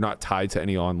mentioned, they're not tied to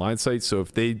any online sites. So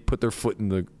if they put their foot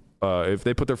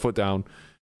down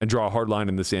and draw a hard line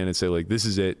in the sand and say, like, this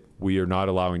is it, we are not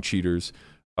allowing cheaters,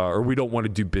 or we don't want to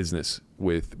do business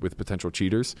with potential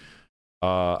cheaters.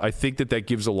 I think that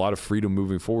gives a lot of freedom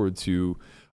moving forward to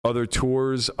other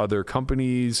tours, other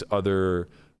companies, other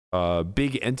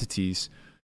big entities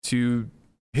to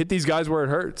hit these guys where it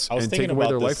hurts and take away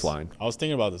their lifeline. I was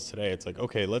thinking about this today. It's like,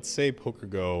 okay, let's say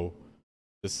PokerGo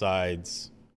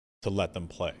decides to let them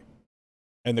play,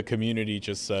 and the community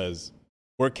just says,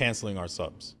 we're canceling our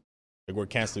subs. Like, we're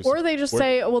canceling. Or they just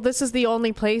say, well, this is the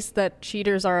only place that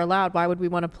cheaters are allowed. Why would we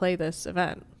want to play this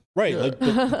event? Right. Like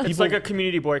It's like a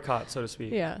community boycott, so to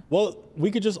speak. Yeah. Well, we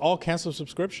could just all cancel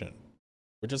subscription.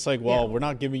 We're just like, well, we're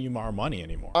not giving you our money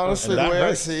anymore. Honestly, And the that way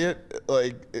hurts. I see it,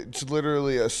 like, it's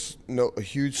literally a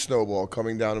huge snowball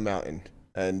coming down a mountain,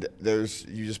 and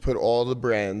you just put all the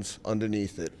brands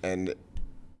underneath it, and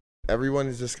everyone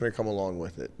is just gonna come along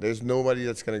with it. There's nobody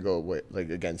that's gonna go away, like,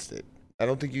 against it. I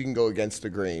don't think you can go against the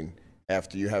grain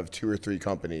after you have 2 or 3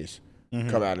 companies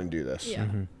come out and do this. Yeah.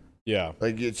 Yeah.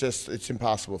 Like, it's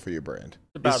impossible for your brand.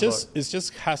 It's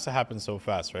just has to happen so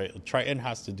fast, right? Triton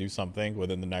has to do something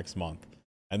within the next month,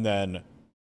 and then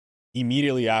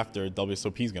immediately after,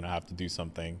 WSOP is going to have to do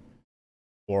something,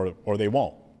 or they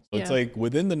won't. So it's like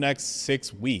within the next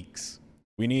 6 weeks,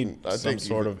 we need some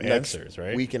sort of answers,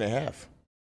 right? Week and a half.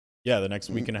 Yeah, the next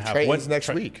week and a half. Train's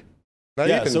next week. Not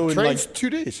Yeah, even. so in, Train's like- 2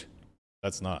 days.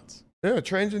 That's nuts. Yeah,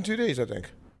 train's in 2 days, I think.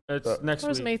 It's next It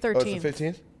was week. May Oh, it's 13th. the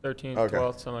 15th? 13th, Okay.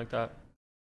 12th, something like that.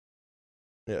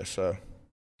 Yeah, so.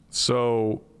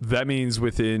 So that means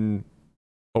within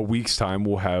a week's time,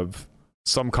 we'll have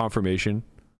some confirmation.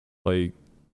 Like,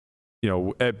 you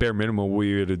know, at bare minimum,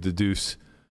 we would deduce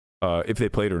if they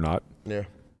played or not. Yeah.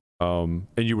 And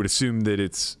you would assume that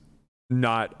it's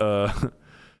not a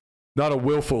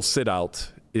willful sit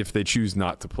out if they choose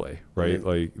not to play, right? Mhm.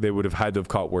 Like, they would have had to have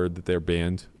caught word that they're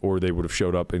banned, or they would have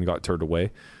showed up and got turned away.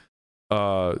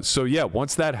 So yeah,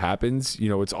 once that happens, you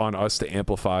know, it's on us to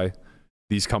amplify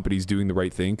these companies doing the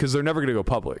right thing, because they're never going to go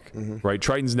public, right?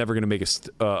 Triton's never going to make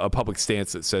a public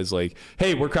stance that says, like,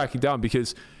 hey, we're cracking down,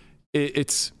 because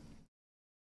it's...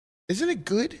 Isn't it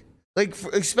good? Like,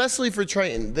 especially for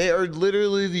Triton, they are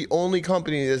literally the only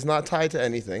company that's not tied to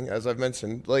anything, as I've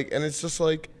mentioned. Like, and it's just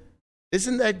like,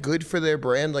 isn't that good for their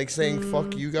brand? Like, saying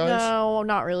 "fuck you guys." No,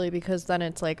 not really, because then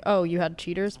it's like, oh, you had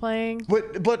cheaters playing.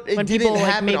 But it When didn't people, like,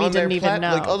 happen maybe on their didn't even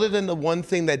platform. Like, know. other than the one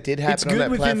thing that did It's happen on good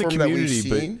that within the platform that we've community,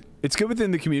 but seen. it's good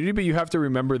within the community, but you have to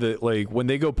remember that, like, when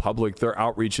they go public, their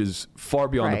outreach is far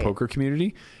beyond the Right. poker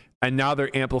community, and now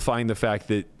they're amplifying the fact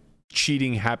that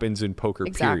cheating happens in poker.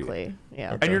 Exactly. Period.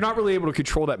 Yeah. And you're not really able to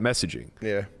control that messaging.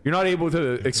 Yeah. You're not able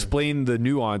to explain the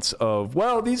nuance of,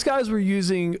 well, these guys were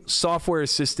using software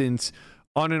assistance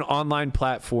on an online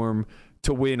platform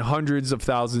to win hundreds of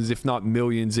thousands, if not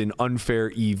millions, in unfair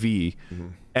EV.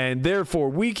 And therefore,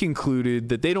 we concluded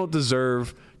that they don't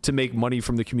deserve to make money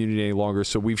from the community any longer,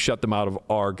 so we've shut them out of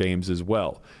our games as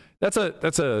well. That's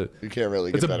a You can't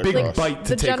really it's get a that big across. bite to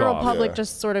The take general off. public Yeah.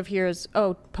 just sort of hears,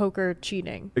 oh, poker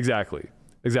cheating. Exactly.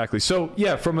 So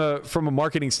yeah, from a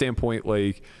marketing standpoint,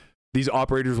 like, these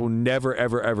operators will never,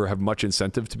 ever, ever have much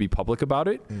incentive to be public about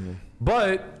it.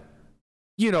 But,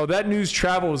 you know, that news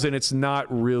travels, and it's not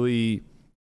really,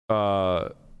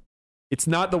 it's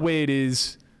not the way it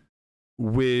is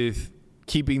with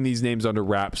keeping these names under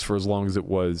wraps for as long as it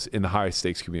was in the high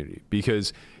stakes community,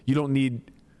 because you don't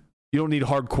need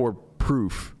hardcore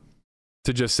proof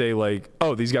to just say, like,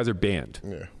 oh, these guys are banned.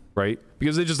 Yeah. Right?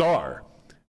 Because they just are.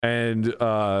 And,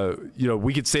 you know,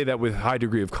 we could say that with a high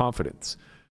degree of confidence.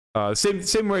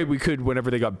 Same way we could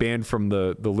whenever they got banned from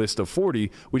the list of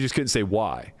 40, we just couldn't say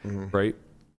why, right?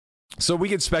 So we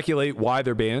can speculate why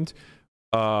they're banned,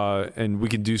 and we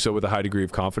can do so with a high degree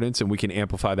of confidence, and we can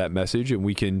amplify that message, and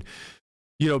we can,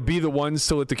 be the ones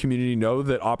to let the community know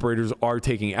that operators are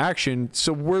taking action.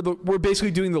 So we're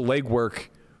basically doing the legwork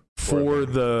for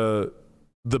the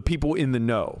people in the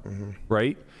know,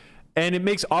 right? And it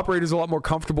makes operators a lot more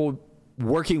comfortable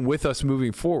working with us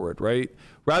moving forward, right?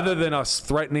 Rather than us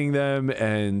threatening them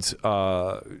and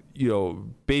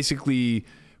basically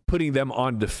putting them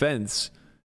on defense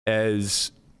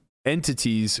as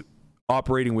entities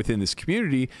operating within this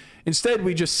community. Instead,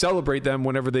 we just celebrate them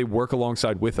whenever they work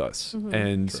alongside with us.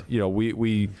 And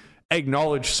we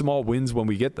acknowledge small wins when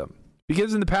we get them,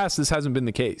 because in the past this hasn't been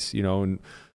the case, and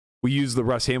we use the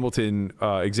Russ Hamilton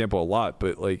example a lot,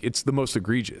 but like it's the most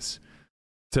egregious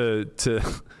to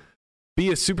be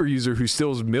a super user who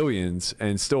steals millions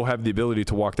and still have the ability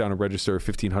to walk down and register a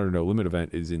 1,500 no limit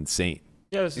event is insane.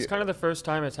 Yeah, this is kind of the first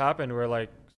time it's happened where like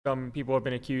some people have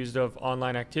been accused of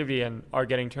online activity and are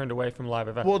getting turned away from live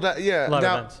events. Well, live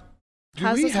events. Do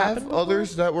Has we this happened have before?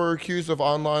 others that were accused of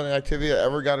online activity that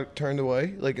ever got turned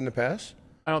away, like in the past?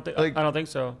 I don't think Like- I don't think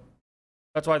so.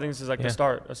 That's why I think this is like the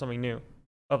start of something new,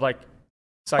 of like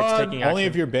sites taking action. Only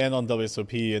if you're banned on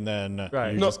WSOP and then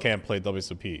Right. you No. just can't play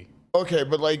WSOP. Okay,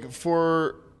 but like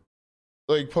for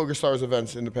like PokerStars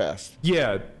events in the past.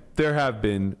 Yeah, there have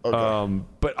been, Okay.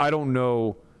 but I don't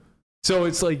know. So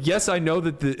it's like, yes, I know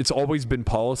that it's always been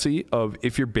policy of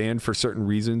if you're banned for certain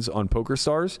reasons on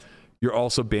PokerStars, you're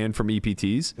also banned from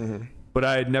EPTs. But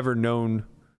I had never known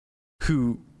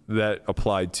who that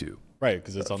applied to. Right,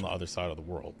 because it's on the other side of the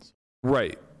world.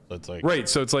 Right. So it's like Right.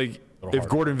 So it's like little if hard.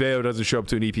 Gordon Veo doesn't show up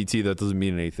to an EPT, that doesn't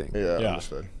mean anything. Yeah, Yeah.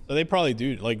 understood. So they probably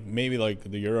do, like maybe like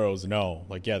the Euros know,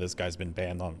 like yeah, this guy's been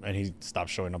banned on, and he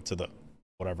stopped showing up to the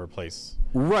whatever place.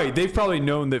 Right. They've probably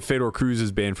known that Fedor Cruz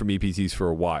is banned from EPTs for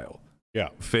a while. Yeah.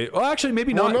 Well, actually,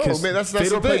 maybe Well, not. no, Because man, that's Fedor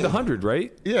the played thing. the 100,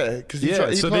 right? Yeah, because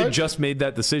Yeah. So they just made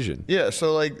that decision. Yeah,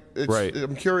 so like, it's, Right.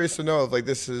 I'm curious to know if like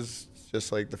this is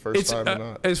just like the first It's time or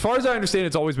not. as far as I understand,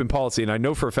 it's always been policy, and I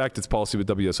know for a fact it's policy with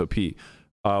WSOP.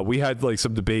 We had like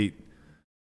some debate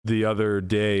the other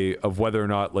day of whether or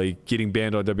not like getting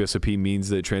banned on WSOP means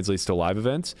that it translates to live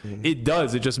events. It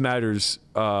does. It just matters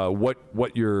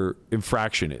what your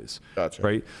infraction is. Gotcha.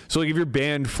 Right. So like if you're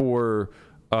banned for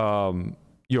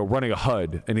running a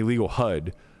HUD, an illegal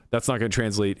HUD, that's not going to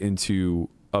translate into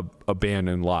a ban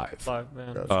in live. Live,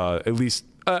 man. At least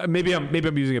maybe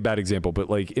I'm using a bad example, but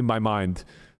like in my mind,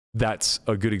 that's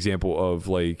a good example of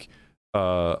like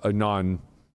a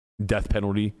non-death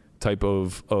penalty type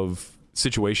of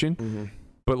situation.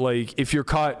 But like if you're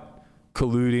caught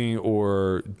colluding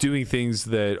or doing things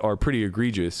that are pretty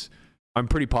egregious, I'm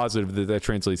pretty positive that that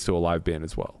translates to a live ban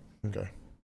as well. Okay.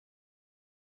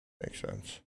 Makes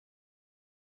sense.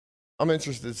 I'm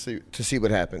interested to see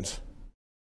what happens.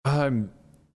 I'm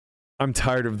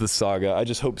tired of the saga. I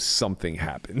just hope something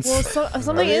happens. Well,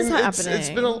 something is happening. It's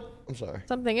been I'm sorry.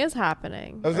 Something is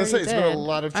happening. I was gonna say, it's been a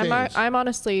lot of change. I'm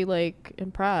honestly like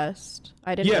impressed.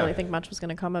 I didn't Yeah. really think much was going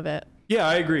to come of it. Yeah,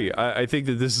 I agree. I think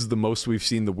that this is the most we've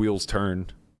seen the wheels turn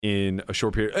in a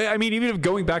short period. I mean, even if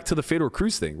going back to the Fedor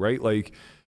Cruz thing, right? Like,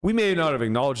 we may not have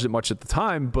acknowledged it much at the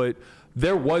time, but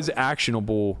there was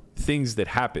actionable things that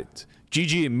happened.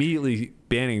 GG immediately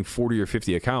banning 40 or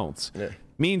 50 accounts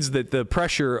means that the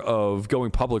pressure of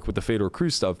going public with the Fedor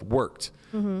Cruz stuff worked.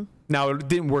 Now, it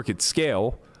didn't work at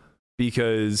scale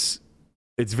because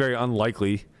it's very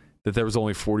unlikely that there was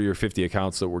only 40 or 50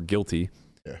 accounts that were guilty.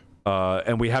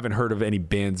 And we haven't heard of any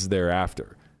bans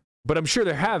thereafter. But I'm sure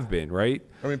there have been, right?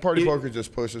 I mean, Party Poker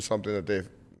just posted something that they've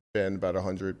banned about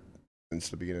 100 since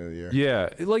the beginning of the year. Yeah,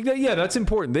 like that. Yeah, that's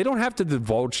important. They don't have to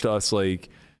divulge to us like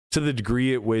to the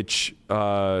degree at which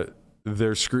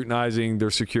they're scrutinizing their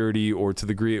security, or to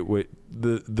the degree at which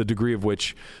the degree of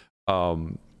which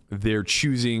they're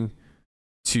choosing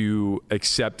to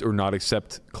accept or not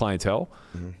accept clientele.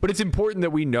 But it's important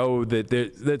that we know that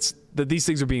that these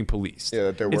things are being policed. Yeah,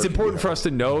 that they're it's working important for behind. us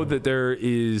to know that there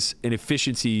is an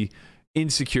efficiency in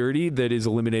security that is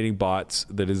eliminating bots,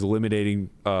 that is eliminating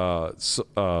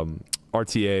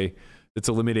RTA, that's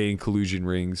eliminating collusion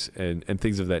rings and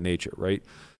things of that nature, right?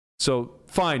 So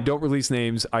fine, don't release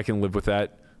names. I can live with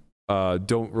that.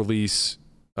 Don't release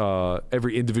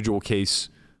every individual case.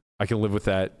 I can live with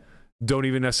that. Don't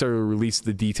even necessarily release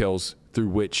the details through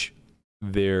which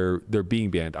they're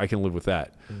being banned. I can live with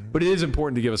that. But it is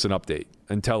important to give us an update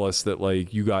and tell us that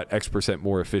like you got X%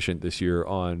 more efficient this year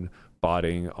on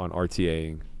botting, on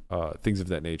RTAing, things of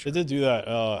that nature. They did do that.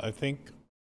 I think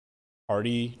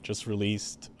Party just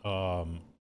released how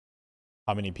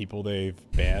many people they've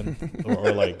banned,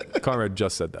 or like. Conrad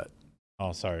just said that.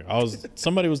 Oh, sorry.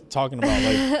 Somebody was talking about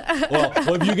like, well,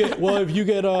 if you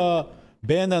get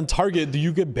banned on Target, do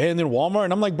you get banned in Walmart?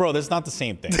 And I'm like, bro, that's not the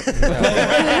same thing.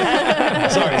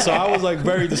 Sorry, so I was like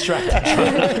very distracted.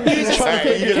 He's trying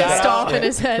to figure that Pissed out. off in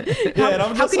his head. and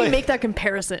I'm How just can you like- make that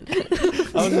comparison?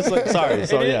 I was just like, sorry.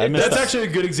 So yeah, I missed That's that. actually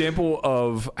a good example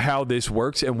of how this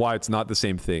works and why it's not the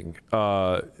same thing.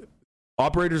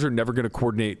 Operators are never going to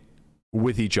coordinate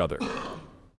with each other.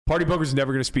 Party Poker's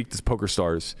never going to speak to Poker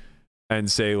Stars and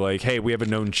say like, hey, we have a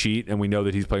known cheat and we know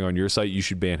that he's playing on your site. You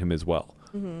should ban him as well.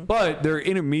 But there are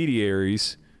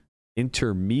intermediaries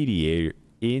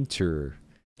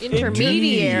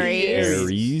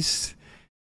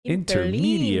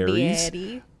intermediaries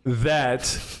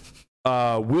that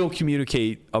will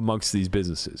communicate amongst these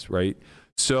businesses, right?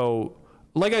 So,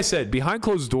 like I said, behind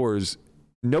closed doors,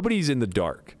 nobody's in the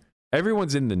dark.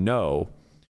 Everyone's in the know.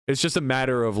 It's just a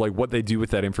matter of like what they do with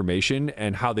that information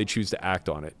and how they choose to act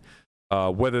on it.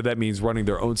 Whether that means running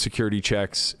their own security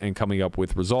checks and coming up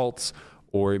with results,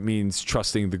 or it means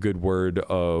trusting the good word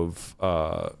of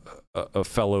a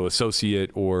fellow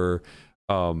associate or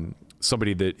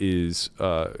somebody that is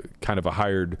kind of a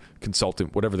hired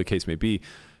consultant, whatever the case may be.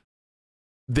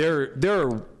 There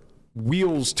are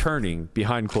wheels turning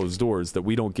behind closed doors that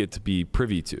we don't get to be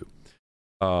privy to.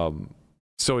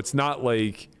 So it's not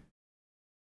like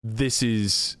this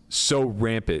is so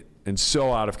rampant and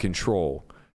so out of control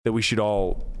that we should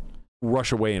all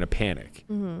rush away in a panic.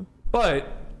 But,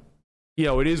 you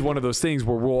know, it is one of those things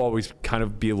where we'll always kind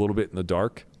of be a little bit in the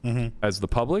dark as the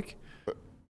public.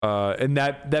 And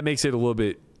that makes it a little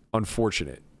bit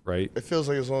unfortunate, right? It feels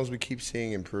like as long as we keep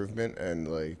seeing improvement and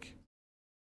like,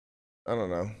 I don't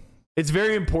know. It's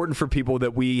very important for people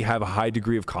that we have a high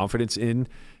degree of confidence in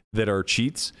that are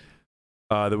cheats,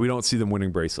 that we don't see them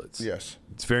winning bracelets. Yes.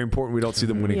 It's very important we don't see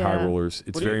them winning high rollers.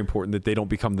 It's very important that they don't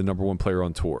become the number one player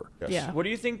on tour. Yes. Yeah. What do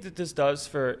you think that this does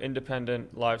for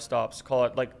independent live stops? Call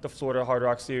it like the Florida Hard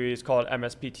Rock Series, call it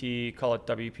MSPT, call it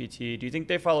WPT. Do you think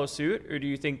they follow suit, or do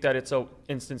you think that it's a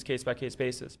instance case-by-case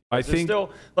basis? I Because there's think-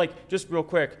 still, like, just real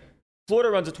quick,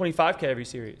 Florida runs a 25K every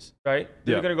series, right?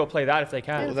 They're Yeah. going to go play that if they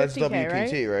can. Well, that's 50K,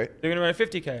 WPT, right? They're going to run a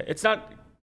 50K. It's not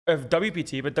a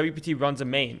WPT, but WPT runs a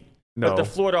main. No. But the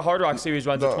Florida Hard Rock Series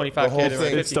runs a The 25K. whole they run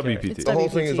thing- a It's 50K. WPT. The whole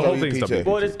thing is The whole thing's WPT.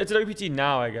 Well, it's a WPT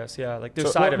now, I guess. Yeah, like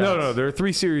there's side No, events. there are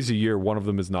 3 series a year. One of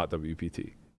them is not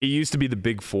WPT. It used to be the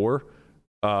Big Four,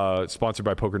 sponsored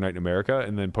by Poker Night in America,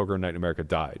 and then Poker Night in America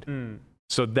died.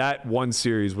 So that one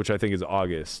series, which I think is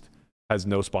August, has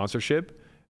no sponsorship.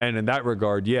 And in that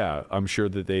regard, yeah, I'm sure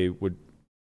that they would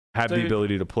have So the you-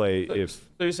 ability to play So, if, so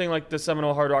you're saying like the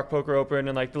Seminole Hard Rock Poker Open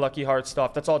and like the Lucky Heart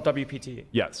stuff, that's all WPT?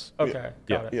 yes. Okay,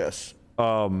 got it. Yes.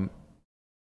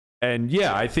 And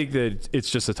yeah, I think that it's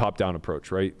just a top-down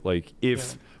approach, right? Like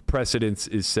if precedence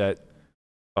is set,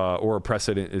 or a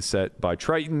precedent is set by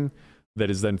Triton, that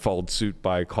is then followed suit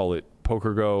by, call it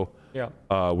PokerGo,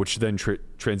 Yeah. which then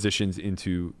transitions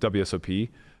into WSOP.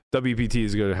 WPT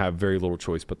is going to have very little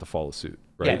choice but to follow suit,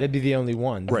 right? Yeah, they'd be the only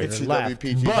one. Right. that are See left.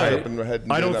 WPT But right up in the head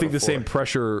and I do don't that think the same before.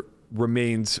 pressure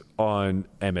remains on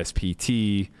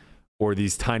MSPT or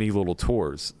these tiny little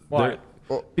tours. Why?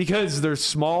 They're- Because they're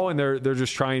small and they're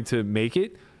just trying to make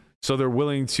it, so they're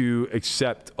willing to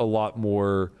accept a lot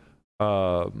more,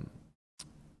 call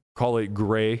it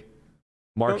gray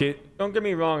market. Don't get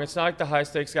me wrong. It's not like the high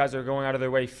stakes guys are going out of their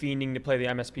way fiending to play the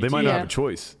MSPT. They might not Yeah. have a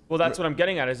choice. Well, that's what I'm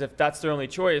getting at. Is if that's their only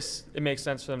choice, it makes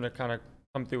sense for them to kind of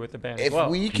come through with the ban as If well.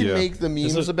 we can Yeah. make the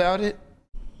memes Is it- about it,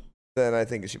 then I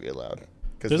think it should be allowed.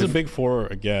 There's a Big Four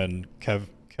again.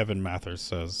 Kevin Mathers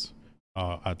says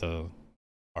at the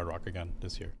Hard Rock again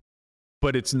this year.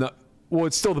 But it's not. Well,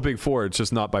 it's still the Big Four. It's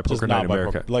just not by Just Poker Night not in by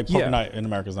America. Poker yeah. Night in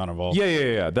America is not involved.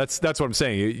 Yeah. That's what I'm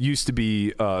saying. It used to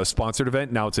be a sponsored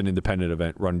event. Now it's an independent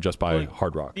event run just by Well,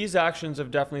 Hard Rock. These actions have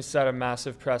definitely set a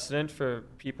massive precedent for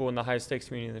people in the high stakes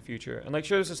community in the future. And like,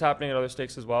 sure, this is happening at other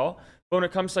stakes as well. But when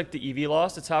it comes to like the EV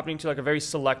loss, it's happening to like a very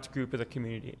select group of the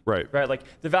community. Right. Right. Like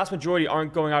the vast majority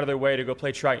aren't going out of their way to go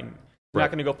play Triton. They're Right. not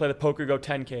going to go play the Poker Go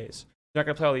 10Ks. They're not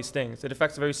going to play all these things. It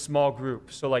affects a very small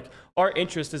group. So like our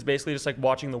interest is basically just like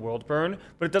watching the world burn,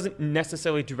 but it doesn't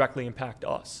necessarily directly impact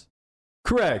us.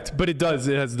 Correct, but it does.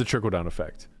 It has the trickle down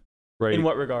effect, right? In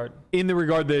what regard? In the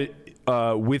regard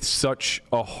that with such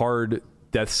a hard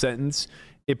death sentence,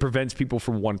 it prevents people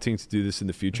from wanting to do this in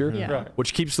the future, Yeah. Right.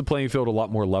 which keeps the playing field a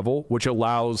lot more level, which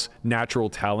allows natural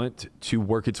talent to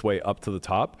work its way up to the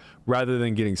top rather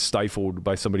than getting stifled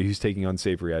by somebody who's taking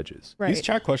unsavory edges. Right. These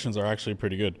chat questions are actually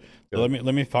pretty good. So let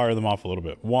me fire them off a little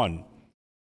bit. One,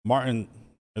 Martin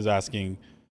is asking,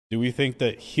 do we think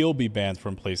that he'll be banned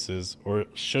from places, or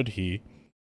should he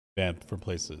banned from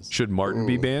places? Should Martin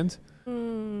be banned?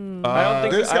 I don't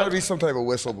think There's I got to don't- be some type of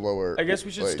whistleblower. I guess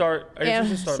we should like- start. I guess we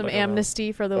should start Some looking at that.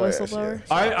 amnesty for the Oh, yes, whistleblower.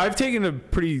 yeah. I've taken a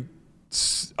pretty.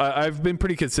 I've been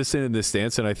pretty consistent in this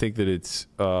stance, and I think that it's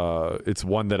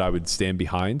one that I would stand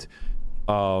behind.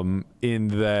 In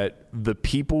that the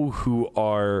people who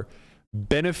are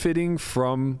benefiting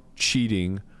from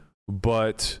cheating,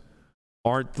 but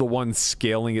aren't the ones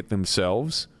scaling it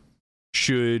themselves,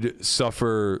 should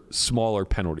suffer smaller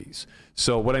penalties.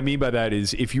 So what I mean by that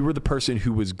is, if you were the person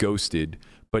who was ghosted,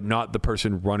 but not the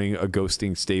person running a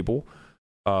ghosting stable,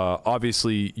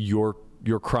 obviously your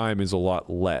crime is a lot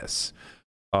less.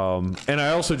 And I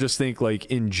also just think, like,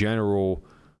 in general,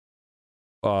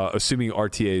 assuming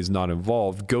RTA is not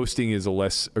involved, ghosting is a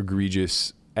less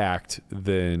egregious act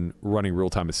than running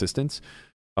real-time assistance,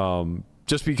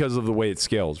 just because of the way it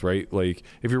scales, right? Like,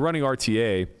 if you're running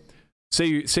RTA,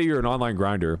 say you're an online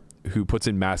grinder who puts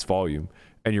in mass volume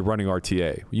and you're running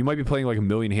RTA, you might be playing like 1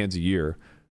 million hands a year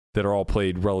that are all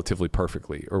played relatively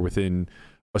perfectly or within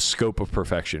a scope of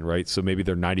perfection, right? So maybe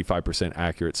they're 95%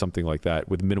 accurate, something like that,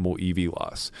 with minimal EV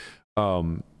loss.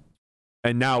 And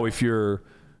now if you're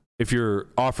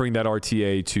offering that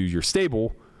RTA to your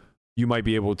stable, you might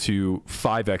be able to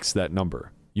 5x that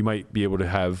number. You might be able to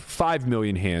have 5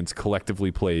 million hands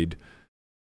collectively played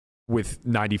with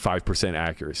 95%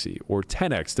 accuracy, or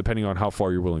 10x, depending on how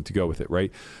far you're willing to go with it,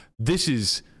 right? This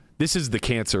is the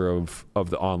cancer of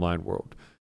the online world.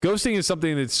 Ghosting is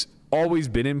something that's always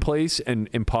been in place and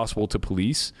impossible to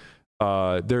police.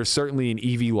 There's certainly an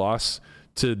EV loss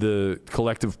to the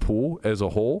collective pool as a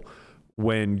whole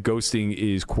when ghosting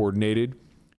is coordinated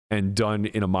and done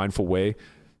in a mindful way,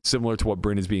 similar to what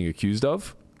Bryn is being accused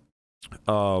of,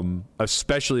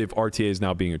 especially if RTA is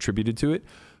now being attributed to it.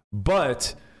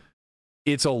 But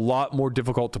it's a lot more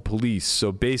difficult to police.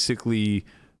 So basically,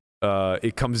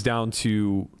 it comes down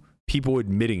to people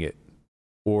admitting it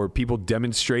or people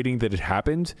demonstrating that it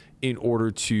happened in order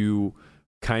to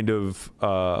kind of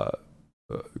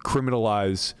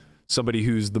criminalize somebody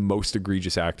who's the most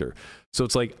egregious actor. So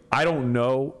it's like, I don't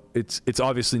know. It's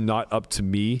obviously not up to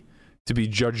me to be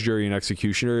judge, jury, and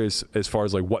executioner as far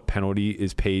as like what penalty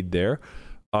is paid there.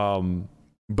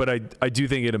 But I do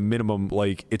think at a minimum,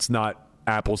 like, it's not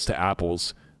apples to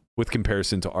apples with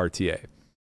comparison to RTA.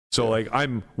 So like,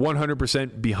 I'm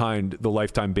 100% behind the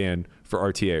lifetime ban for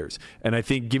RTAers. And I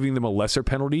think giving them a lesser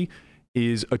penalty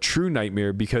is a true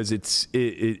nightmare because it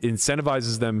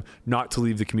incentivizes them not to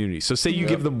leave the community. So say you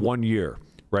give them 1 year,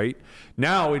 right?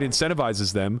 Now it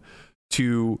incentivizes them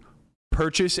to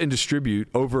purchase and distribute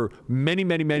over many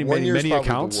 1 year is probably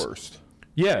accounts. the worst.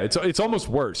 Yeah, it's almost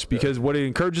worse because what it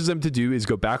encourages them to do is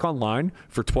go back online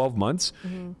for 12 months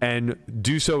and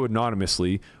do so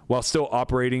anonymously while still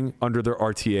operating under their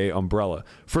RTA umbrella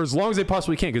for as long as they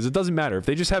possibly can, because it doesn't matter. If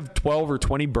they just have 12 or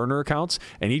 20 burner accounts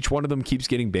and each one of them keeps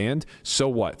getting banned, so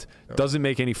what? Doesn't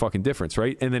make any fucking difference,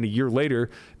 right? And then a year later,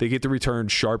 they get to return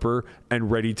sharper and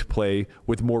ready to play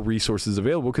with more resources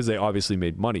available because they obviously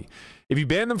made money. If you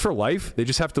ban them for life, they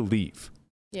just have to leave.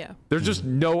 Yeah. There's just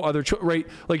no other choice, right?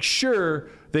 Like, sure,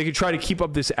 they could try to keep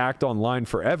up this act online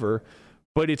forever,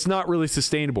 but it's not really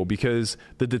sustainable because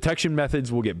the detection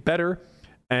methods will get better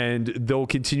and they'll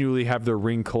continually have their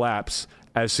ring collapse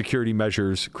as security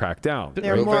measures crack down.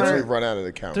 They're They'll eventually more. run out of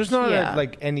accounts. There's not Yeah.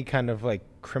 like any kind of like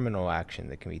criminal action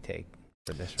that can be taken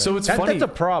for this. Right? So it's funny.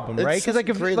 That's a problem, right? It's Because like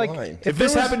a great line. If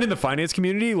this happened in the finance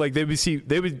community, like they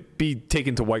would be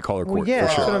taken to white collar court. well, yeah, for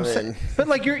that's sure. what I'm I saying. mean- But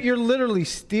like you're literally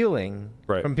stealing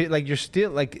Right. from people. Like you're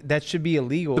still like that should be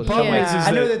illegal. The problem is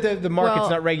I know that- that the market's Well,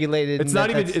 not regulated. It's and not that-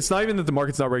 even. that's- It's not even that the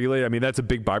market's not regulated. I mean, that's a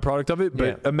big byproduct of it.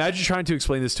 But Yeah. imagine trying to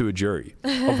explain this to a jury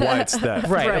of why it's theft.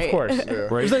 right, Right. of course.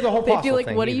 Right. It's like the whole They'd be Postle like,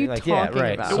 thing, "What are even. you Like, talking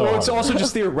right. about?" So- Well, it's also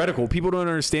just theoretical. People don't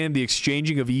understand the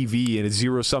exchanging of EV in a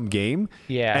zero-sum game,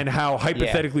 Yeah. and how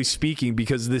hypothetically speaking,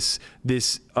 because this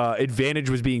advantage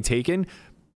was being taken,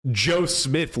 Joe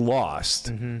Smith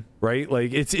lost, right?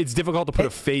 Like it's difficult to put a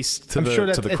face to I'm the sure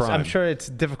to the crime. I'm sure it's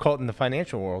difficult in the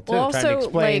financial world too, Well, trying to also,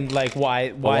 explain like-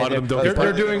 why lot of them don't they're, get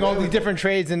they're pro- doing all these different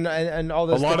trades and all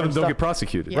a this. lot of them different don't stuff. get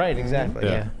prosecuted. Right, exactly.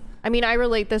 Yeah. Yeah. I mean, I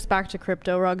relate this back to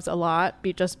crypto rugs a lot,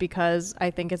 just because I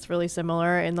think it's really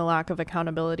similar in the lack of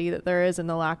accountability that there is and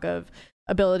the lack of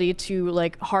ability to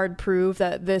like hard prove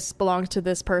that this belongs to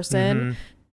this person.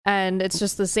 And it's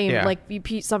just the same. Yeah. Like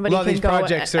A somebody lot of can these go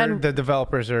projects and the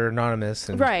developers are anonymous.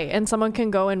 And, right, and someone can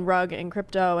go and rug in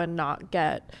crypto and not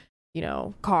get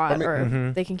caught, I mean-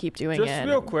 or they can keep doing Just it.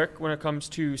 real quick, when it comes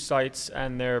to sites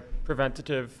and their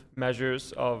preventative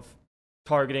measures of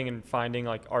targeting and finding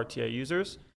like RTA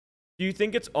users, Do you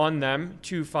think it's on them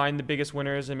to find the biggest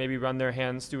winners and maybe run their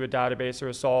hands through a database or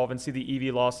a solve and see the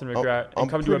EV loss and regret and I'm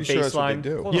come to a pretty sure that's what they baseline?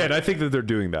 do. Hold Yeah, on. and I think that they're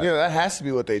doing that. Yeah, that has to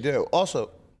be what they do.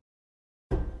 Also,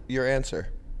 your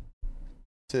answer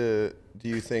to do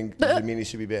you think Zamini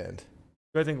should be banned?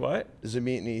 Do I think what?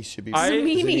 Zamini should be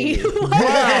Zamini.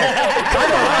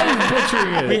 I'm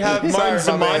butchering it. We have Martin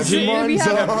Sorry, my man. Zumanji. We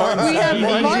have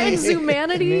Zumanji. Martin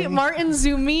Zumanity, Martin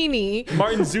Zumini.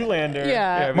 Martin Zoolander.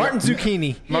 Yeah. Martin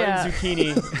Zucchini. Martin Yeah.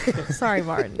 Zucchini. Sorry,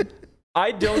 Martin.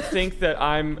 I don't think that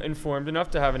I'm informed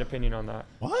enough to have an opinion on that.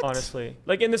 What? Honestly.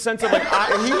 Like in the sense of like, if I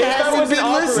hasn't was an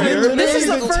been listening operator, to This is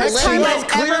the He's first clearly- time I've ever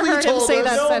clearly heard him told say us.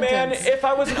 that no, sentence. man. If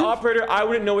I was an operator, I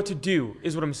wouldn't know what to do.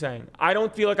 Is what I'm saying. I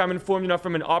don't feel like I'm informed enough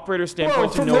from an operator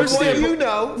standpoint to from know their what to do. standpoint, You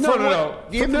know, no. from From the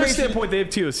their information- standpoint, they have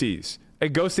TOCs,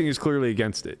 and ghosting is clearly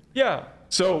against it. Yeah.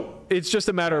 So it's just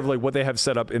a matter of like what they have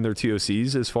set up in their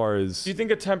TOCs as far as. Do you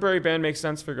think a temporary ban makes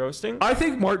sense for ghosting I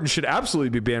think Martin should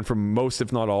absolutely be banned from most,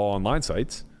 if not all, online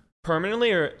sites.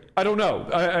 permanently, or I don't know.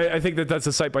 I think that that's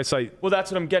a site by site. well, that's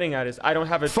what I'm getting at. Is I don't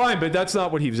have a Fine, but that's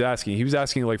not what he was asking. He was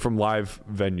asking like from live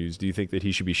venues. Do you think that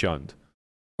he should be shunned?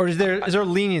 Or is there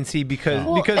leniency because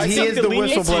Well, because I he think is the the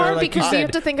leniency- whistleblower? It's hard like because said. you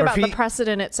have to think Or if about the he-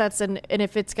 precedent it sets and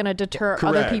if it's going to deter other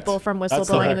Correct. people from That's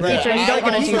whistleblowing in the correct. future. You don't Like,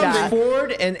 want if to he do comes that.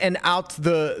 forward and outs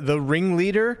the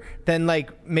ringleader, then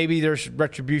like maybe there's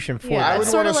retribution for Yeah, that. it's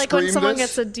would sort of wanna like when scream someone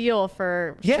this. gets a deal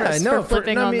for Yeah, for, no, for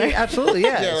flipping no, I on mean, their. absolutely,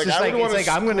 yeah. Yeah, It's like, just I like would it's wanna like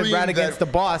I'm going to scream rat against that-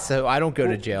 the boss, so I don't go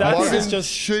to jail. that's- Martin is just-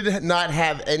 should not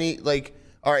have any like.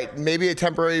 All right, maybe a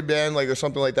temporary ban, like or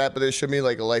something like that, but there should be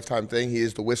like a lifetime thing. He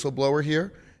is the whistleblower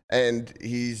here, and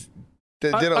he's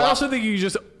did I a lot. also think you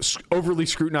just overly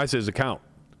scrutinize his account,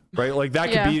 right? Like that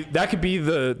could be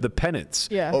the penance.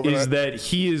 Yeah. Over is that- that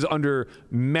he is under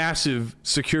massive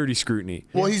security scrutiny.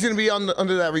 Well, he's going to be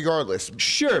under that regardless.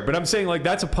 Sure, but I'm saying like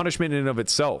that's a punishment in and of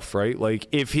itself, right? Like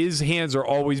if his hands are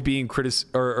always being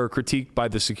or critiqued by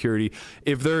the security,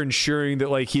 if they're ensuring that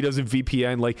like he doesn't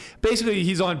VPN, like basically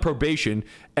he's on probation,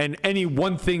 and any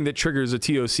one thing that triggers a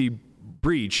TOC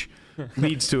breach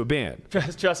leads to a ban.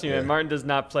 Trust me, man. Martin does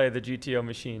not play the GTO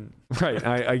machine. Right,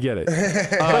 I get it.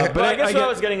 But I guess what get- I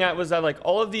was getting at was that like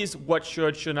all of these what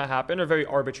should not happen are very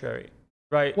arbitrary,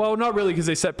 right? well, not really because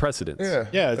they set precedents.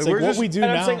 Yeah, it's We're like what just- we do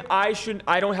and I'm now. saying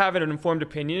I don't have an informed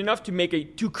opinion enough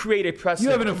to create a precedent.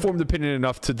 You have an informed opinion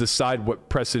enough to decide what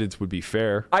precedents would be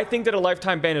fair. I think that a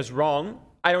lifetime ban is wrong.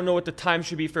 I don't know what the time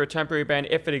should be for a temporary ban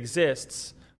if it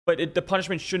exists, but the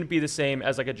punishment shouldn't be the same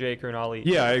as like a Jake or an Ali.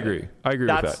 Yeah, I agree. I agree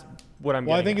That's with that. what I'm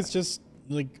Well, I getting think at. it's just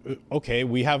like okay,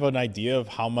 we have an idea of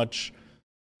how much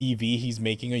EV he's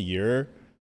making a year,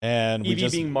 and we EV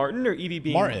just being Martin or EV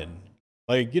being Martin.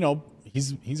 Like, you know,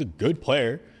 he's a good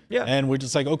player. Yeah. And we're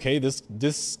just like, okay, this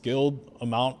skilled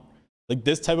amount, like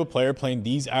this type of player playing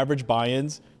these average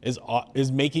buy-ins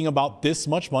is making about this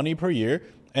much money per year,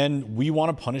 and we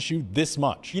want to punish you this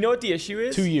much. You know what the issue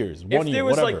is? 2 years, If 1 there year,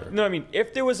 was whatever. like no, I mean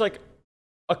if there was like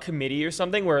a committee or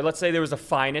something where let's say there was a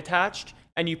fine attached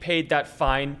and you paid that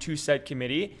fine to said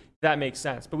committee, that makes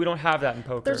sense. But we don't have that in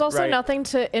poker. There's also right? nothing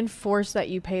to enforce that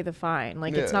you pay the fine.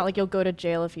 Like it's Yeah. not like you'll go to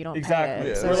jail if you don't Exactly.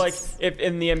 pay it. Yeah. So Or like it's- if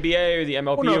in the NBA or the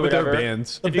MLB Well, no, or but there are whatever.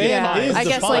 bans. The if you ban get yeah, fined- is I the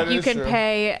guess fine. like That you is can true.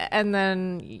 pay and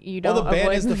then you don't Well, the ban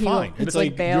avoid is the you- fine. It's, It's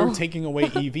like, bail. you're taking away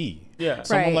EV. Yeah.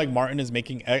 Someone Right. like Martin is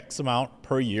making X amount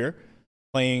per year,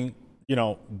 playing, you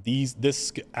know, this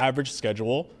average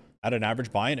schedule at an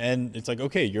average buy-in, and it's like,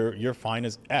 okay, your fine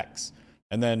is X,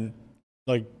 and then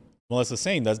like Melissa's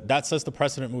saying, that sets the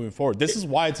precedent moving forward. This is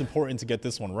why it's important to get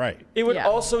this one right. It would Yeah.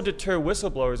 also deter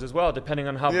whistleblowers as well, depending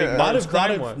on how Yeah. big Not Martin's Not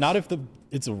crime if was.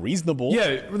 it's a reasonable.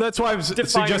 Yeah, that's why I was Define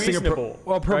suggesting reasonable,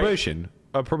 right? probation,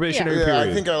 a probationary Yeah, period,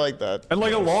 I think I like that. and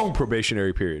like a long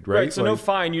probationary period, right? Right, so no Like-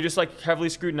 fine. You just like heavily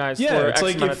scrutinize Yeah, for it's X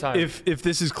like amount of time. if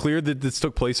this is clear that this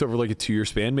took place over like a 2-year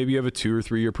span, maybe you have a 2 or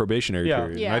 3 year probationary Yeah.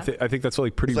 period. Yeah. And I think that's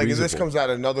like pretty It's like if reasonable. this comes out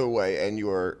another way and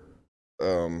you're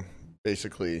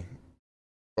basically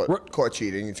caught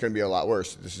cheating, it's going to be a lot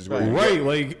worse. This is where you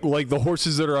Right, like the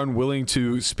horses that are unwilling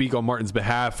to speak on Martin's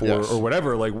behalf or, Yes. or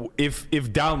whatever. Like if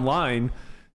down the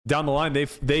line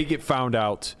they get found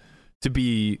out to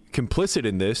be complicit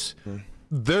in this,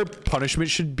 their punishment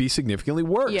should be significantly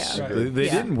worse. Yeah. Right. They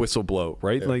Yeah. didn't whistleblow,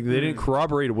 right? Like they didn't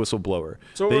corroborate a whistleblower.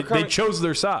 So they, we're coming- they chose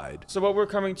their side. So what we're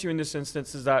coming to in this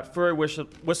instance is that for a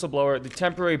whistleblower, the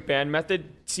temporary ban method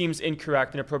seems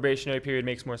incorrect, and a probationary period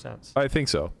makes more sense. I think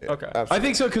so. Okay. Absolutely. I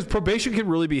think so because probation can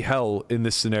really be hell in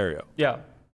this scenario, Yeah.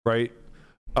 right?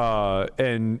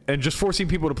 And just forcing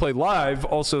people to play live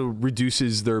also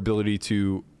reduces their ability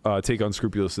to take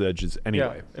unscrupulous edges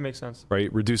anyway. Yeah. It makes sense.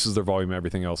 Right, reduces their volume,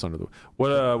 everything else under the.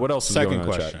 What else is Second going on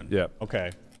in the question. chat? Yeah,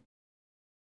 Okay.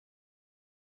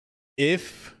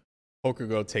 If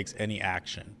PokerGo takes any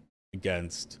action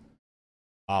against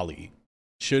Ali,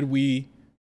 should we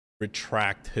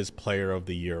retract his Player of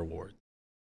the Year award?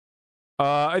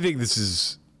 I think this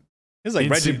is. It's like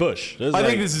Reggie Bush. I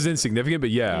think this is insignificant, but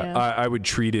yeah. I would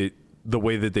treat it the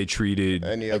way that they treated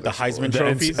Any like the other Heisman the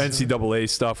trophies. NCAA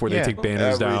stuff, where they take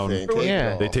banners down. Everything.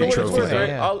 Yeah. They For take what it's trophies worth, down. right?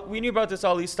 Yeah. We knew about this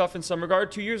Ali stuff in some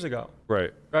regard 2 years ago,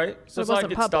 Right. right? So It it's not like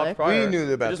wasn't it stopped public. prior. We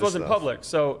knew about It just this wasn't stuff. public.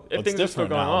 So if It's things are still different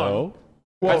going now, on,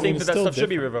 though. I think it's that still stuff should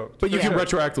be different. revoked. But you For can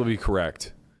sure. retroactively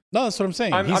correct. No, that's what I'm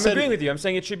saying. I'm He said agreeing with you. I'm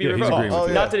saying it should be Yeah, he's revoked. agreeing with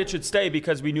you. Not that it should stay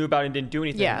because we knew about it and didn't do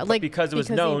anything. Yeah, but like, because it was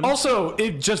because he- known. Also,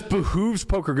 it just behooves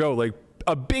PokerGo. Like,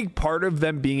 a big part of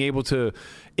them being able to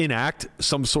enact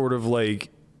some sort of like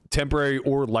temporary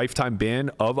or lifetime ban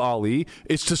of Ali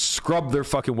is to scrub their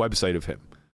fucking website of him.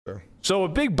 Sure. So a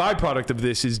big byproduct of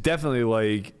this is definitely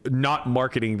like not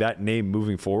marketing that name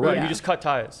moving forward. Right, Yeah. you just cut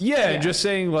ties. Yeah, and just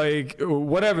saying like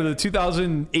whatever, the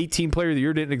 2018 Player of the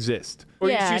Year didn't exist. Or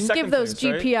you Yeah, choose and second give those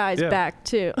place, right? GPIs Yeah. back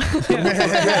too.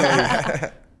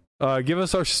 Give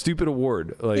us our stupid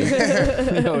award. Like,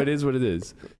 it is what it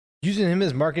is. Using him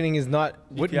as marketing is not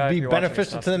wouldn't if be you're watching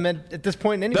beneficial stuff. to them at this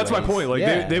point anyway. That's my point. Like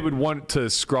Yeah. they would want to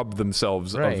scrub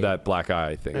themselves Right. of that black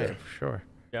eye thing. Yeah, for sure.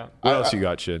 Yeah. What else you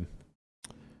got, Shin?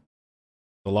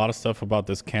 a lot of stuff about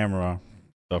this camera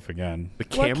stuff again. The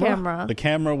What camera? The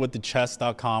camera with the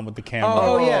chess.com with the camera.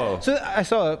 Oh, yeah. So I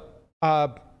saw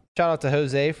shout out to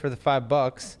Jose for the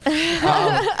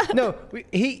 $5. No,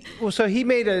 so he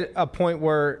made a point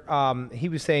where he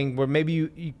was saying where maybe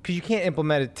because you can't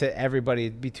implement it to everybody,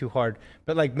 it'd be too hard.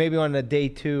 But like maybe on a day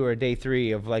 2 or day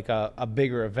 3 of like a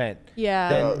bigger event.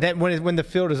 Yeah. Then when the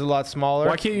field is a lot smaller.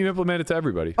 Why can't you implement it to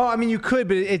everybody? Oh, I mean you could,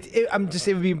 but it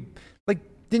would be like.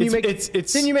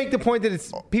 Didn't you make the point that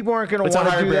people aren't going to It's a want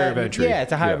to higher do barrier that? of entry. Yeah,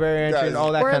 it's a higher Yeah. barrier of entry and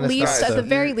all that Or kind at of least, stuff. at the So-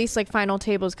 very least, like final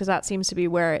tables, because that seems to be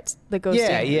where it's the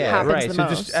ghosting yeah, happens right. the So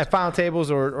most. just at final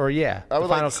tables or yeah. I the would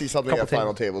like final to see something couple at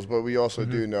final tables. tables, but we also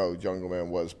do know Jungle Man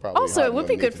was probably Also, it hiding would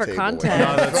be good underneath for the table.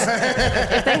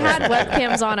 content. If they had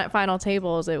webcams on at final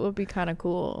tables, it would be kind of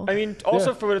cool. I mean,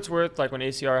 also for what it's worth, like when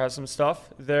ACR has some stuff,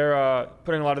 they're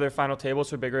putting a lot of their final tables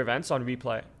for bigger events on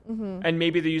replay. And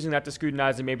maybe they're using that to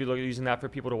scrutinize and maybe they're using that for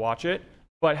people to watch it.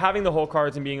 But having the whole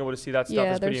cards and being able to see that stuff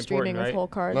Yeah, is they're pretty streaming important, with right? whole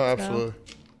cards No, now. absolutely.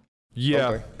 Yeah.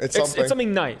 Something. It's It's something.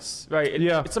 something nice, right?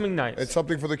 Yeah. It's something nice. It's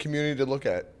something for the community to look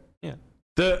at. Yeah.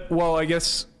 Well, I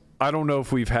guess I don't know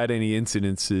if we've had any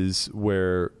incidences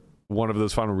where one of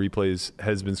those final replays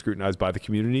has been scrutinized by the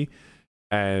community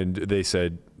and they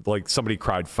said like somebody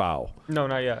cried foul. No,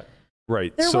 not yet.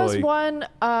 Right. There so was like, one,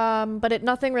 but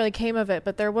nothing really came of it.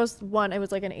 But there was one. It was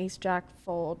like an ace jack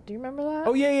fold. Do you remember that?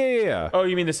 Oh yeah. Oh,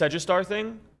 you mean the Segistar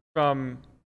thing from,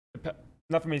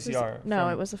 not from ACR? No,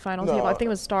 from- it was the final No. table. I think it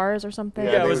was stars or something.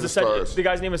 Yeah, Yeah, I it think was it the was the Stars. the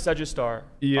guy's name was Segistar.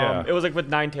 Yeah. It was like with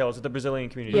Ninetales with the Brazilian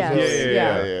community.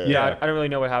 Yes. Yeah. I don't really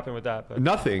know what happened with that, but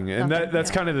Nothing. And Nothing, that's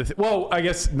yeah. kind of the well, I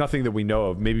guess nothing that we know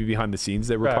of. Maybe behind the scenes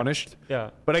they were Right. punished. yeah.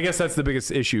 But I guess that's the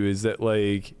biggest issue is that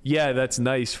like, yeah, that's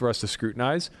nice for us to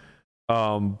scrutinize.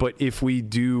 But if we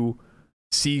do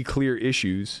see clear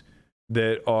issues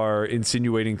that are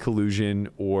insinuating collusion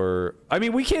or, I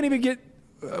mean, we can't even get,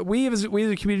 we as a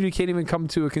community can't even come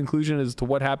to a conclusion as to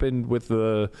what happened with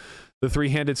the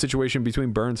three-handed situation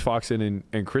between Burns, Foxen,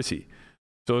 and Chrissy.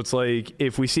 So it's like,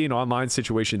 if we see an online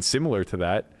situation similar to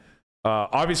that,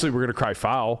 obviously we're going to cry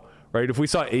foul, right? If we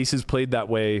saw aces played that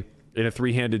way in a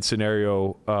three-handed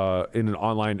scenario in an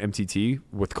online MTT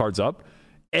with cards up,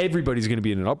 everybody's going to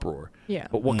be in an uproar. Yeah.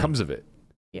 But what comes of it,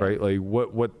 Yeah. right? Like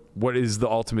what is the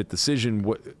ultimate decision?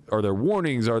 What are there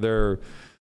warnings? Are there,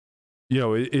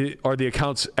 are the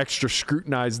accounts extra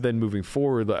scrutinized then moving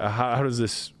forward? How does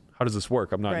this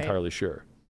work? I'm not Right. entirely sure.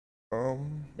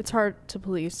 It's hard to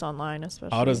police online,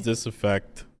 especially. How does this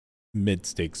affect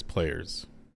mid-stakes players?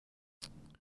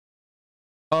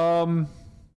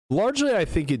 Largely, I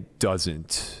think it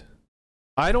doesn't.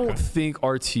 I don't think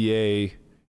RTA,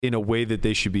 in a way that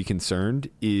they should be concerned,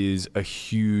 is a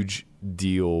huge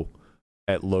deal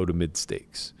at low to mid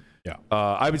stakes. Yeah.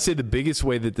 I would say the biggest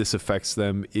way that this affects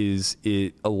them is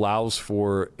it allows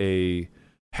for a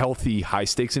healthy high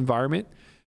stakes environment,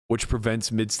 which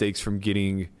prevents mid stakes from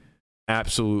getting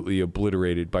absolutely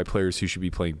obliterated by players who should be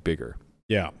playing bigger.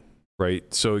 Yeah.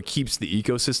 Right. So it keeps the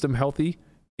ecosystem healthy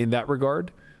in that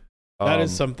regard. That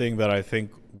is something that I think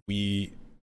we,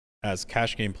 as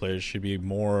cash game players, should be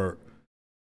more.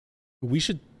 We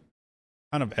should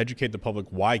kind of educate the public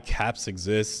why caps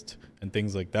exist and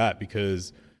things like that,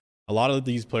 because a lot of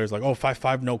these players like,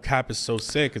 5-5 no cap is so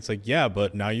sick. It's like, yeah,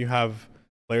 but now you have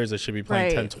players that should be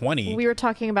playing Right. 10-20. We were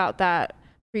talking about that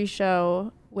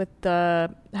pre-show with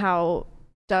how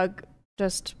Doug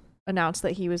just announced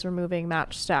that he was removing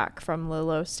match stack from the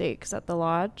low stakes at the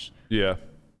lodge Yeah.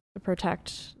 to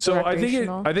protect. The So I think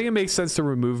recreational. it makes sense to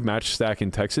remove match stack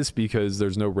in Texas because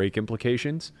there's no rake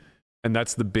implications, and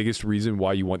that's the biggest reason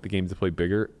why you want the game to play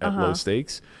bigger at low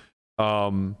stakes.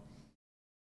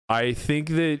 I think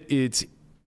that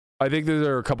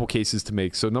there are a couple cases to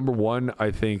make. So number one,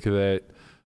 I think that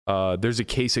there's a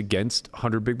case against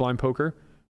 100 big blind poker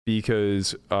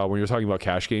because when you're talking about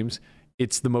cash games,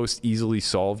 it's the most easily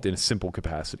solved in a simple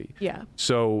capacity. Yeah.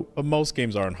 So But most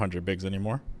games aren't 100 bigs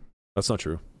anymore. that's not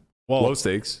true. Well, Low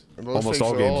stakes. Low Almost stakes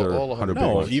all are games are all 100 big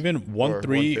no, blinds. even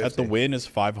 1-3 at the 150. win is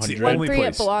 500. See, One only three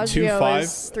at place. Bellagio 2-5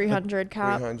 is 300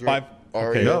 cap. 300. Five-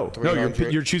 Aria, okay. No,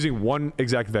 $300. you're choosing one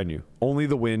exact venue. Only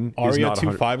the win is Aria not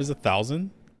 100. 2-5 is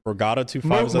 1,000. Regatta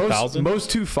 2-5 is 1,000. Most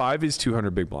 2-5 is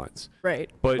 200 big blinds. Right.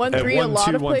 But One at three, a lot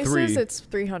 1-2, of places 1-3 it's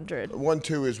 300.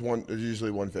 1-2 is usually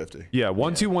 150. Yeah,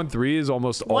 1-2, 1-3 is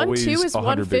almost 1-2 always is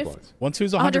 100 big 150. blinds. 1-2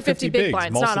 is 150 big bigs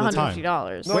blinds, most not of the time.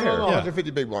 $150. No, no, Where? no, Yeah.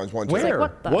 150 big blinds. 1-2. Where?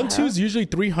 What the 1-2 hell? is usually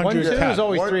 300 1-2 cap. is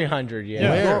always One- 300. Yeah.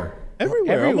 Where?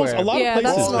 Everywhere. Almost a lot Yeah, of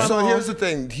that's places. normal. So here's the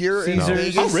thing. Here in Caesars,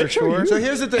 Vegas, How rich are you? So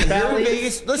here's the thing. Here in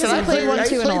Vegas, listen, Hasn't played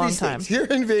 1-2 in a played long these time. things. Here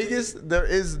in Vegas, there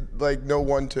is like no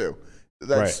 1-2.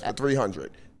 That's Right.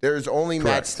 300. There is only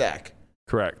match stack,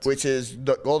 Correct. which is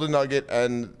the Golden Nugget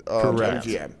and Correct.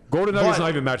 MGM. Golden Nugget's But- not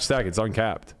even match stack. It's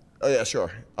uncapped. Oh yeah,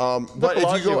 sure. But if you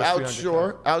Bellagio go was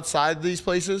 300 outside these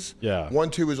places, Yeah.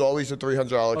 1-2 is always a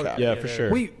 $300 cap. Yeah, for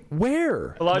sure. Wait,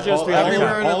 where? Bellagio's 300 Everywhere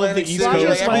cap. in all of the Atlantic East City,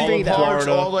 Coast, like all every of parks,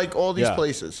 Florida. all these Yeah.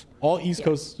 places. All East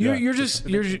Coast. You're,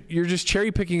 yeah. you're just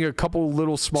cherry picking a couple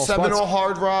little small Seminole, spots.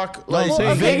 Hard Rock, I'm like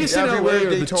saying Vegas and LA everywhere, are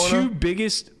the Daytona. two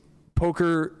biggest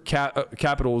poker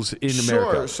capitals in Sure,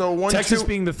 America. so 1-2 Texas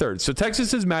being the third. So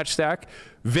Texas is match stack.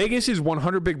 Vegas is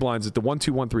 100 big blinds at the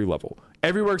 1-2, 1-3 level.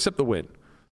 Everywhere except the win.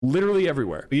 Literally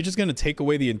everywhere. Are you just going to take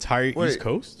away the entire Wait. East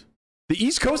Coast? The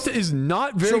East Coast is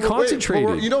not So, very but wait,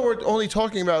 concentrated. but we're only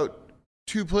talking about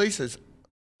two places.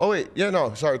 Oh wait, yeah,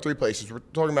 no, sorry, three places. We're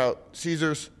talking about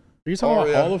Caesars. Are you talking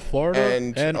Aria about all of Florida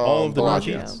and, all of the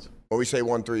Bellagio. Northeast? When we say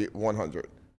 1-3, 100.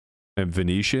 and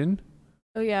Venetian,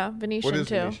 Oh yeah, What Venetian is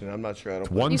too. Venetian? I'm not sure. I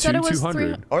don't. 1-2, You said it was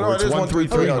 200. Oh, no, Or it it's is 1-3, 300.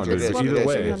 300. It is. Either It is.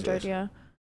 way. 300, yeah.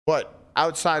 But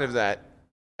outside of that,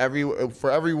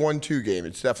 for every 1-2 game,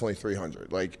 it's definitely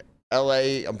 300. Like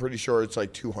LA, I'm pretty sure it's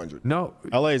like 200. No.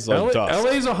 LA is like dust.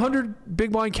 LA is 100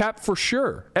 big blind cap for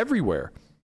sure. Everywhere.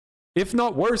 If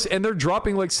not worse. And they're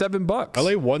dropping like $7.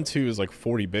 LA 1-2 is like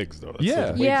 40 bigs though. That's Yeah.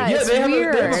 like way Yeah, different. it's they have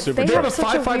weird. they have a such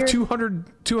 5-5 weird-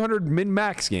 200 min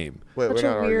max game. Wait, Such we're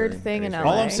a not weird arguing thing in anything.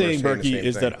 All LA. I'm saying, We're the Berkey, same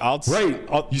is thing. that outside.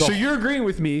 Right. So you're agreeing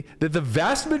with me that the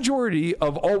vast majority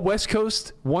of all West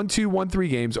Coast 1-2, 1-3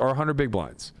 games are 100 big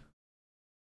blinds.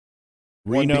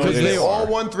 Reno because is they all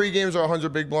 1-3 games are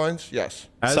 100 big blinds. Yes.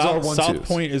 As are South 1-2s.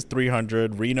 Point is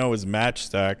 300. Reno is match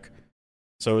stack.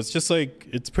 So it's just like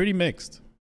it's pretty mixed.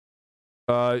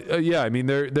 Yeah, I mean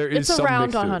there is It's some around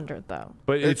mix to it. 100 though.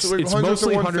 But It's it's like 100 to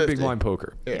mostly 100 big 150. blind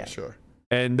poker. Yeah, Yeah. sure.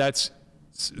 And that's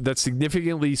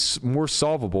significantly more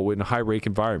solvable in a high rake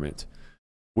environment,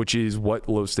 which is what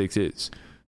low stakes is. That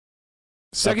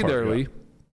part, Secondarily, yeah.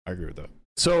 I agree with that.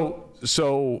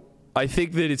 so I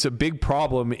think that it's a big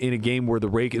problem in a game where the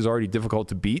rake is already difficult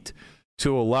to beat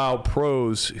to allow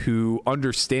pros who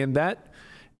understand that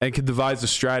and can devise a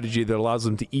strategy that allows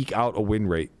them to eke out a win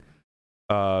rate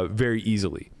very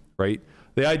easily, right?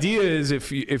 The idea is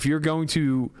if you're going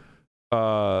to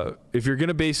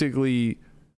basically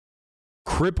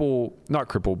not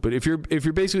cripple, but if you're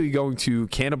basically going to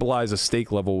cannibalize a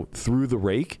stake level through the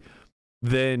rake,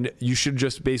 then you should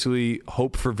just basically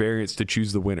hope for variance to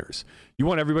choose the winners. You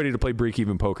want everybody to play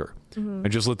break-even poker and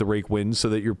just let the rake win so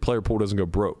that your player pool doesn't go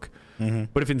broke.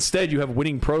 But if instead you have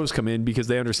winning pros come in because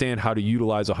they understand how to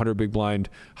utilize a 100 big blind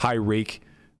high rake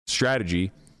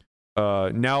strategy,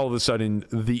 now all of a sudden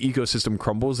the ecosystem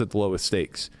crumbles at the lowest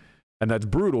stakes. And that's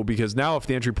brutal because now if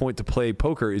the entry point to play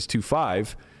poker is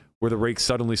 2-5, where the rake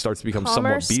suddenly starts to become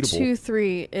Commerce somewhat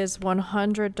beatable. 2-3 is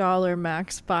 $100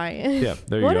 max buy-in. Yeah,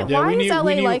 there you What- go. Yeah, Why is LA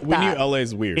we knew, like we that? knew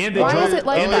LA's weird. And they Why drop, is it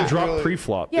like and that? they drop Really-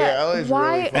 pre-flop. Yeah, LA is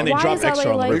why? really fun. And they why drop is extra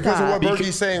LA on the like rake. Because of that? what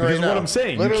Berkey's saying right Because now. what I'm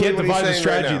saying, Literally you can't what he's devise a saying right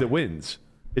strategy now. that wins.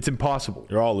 It's impossible.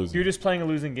 You're all losing. You're just playing a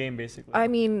losing game, basically. I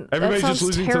mean, Everybody's that just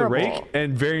sounds losing terrible. to the rake,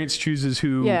 and variance chooses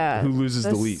who loses the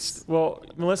that's- least. well,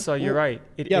 Melissa, you're right.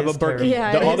 It Yeah, is but Berkey, terrible.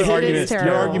 Yeah, the it other is argument, your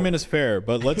terrible. argument is fair.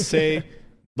 But let's say,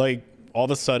 like, all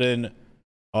of a sudden,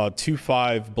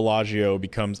 2-5 Bellagio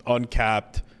becomes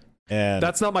uncapped, and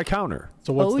That's not my counter.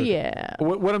 so what's Oh the, yeah.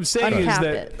 What I'm saying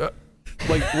Uncap is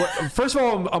that, first of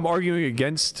all, I'm arguing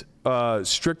against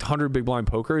strict 100 big blind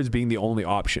poker as being the only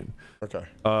option. Okay.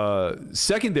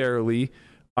 Secondarily,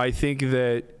 I think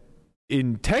that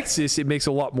in Texas, it makes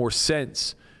a lot more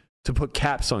sense to put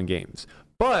caps on games.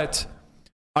 But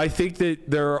I think that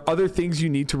there are other things you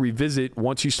need to revisit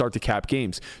once you start to cap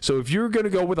games. So if you're going to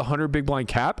go with a 100 big blind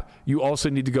cap, you also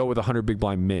need to go with a 100 big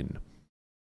blind min.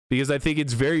 Because I think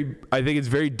it's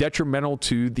very detrimental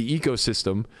to the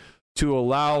ecosystem to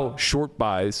allow short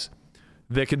buys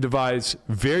that can devise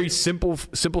very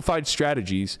simplified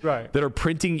strategies Right. that are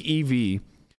printing EV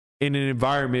in an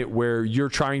environment where you're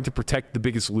trying to protect the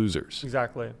biggest losers.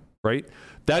 Exactly. Right?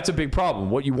 That's a big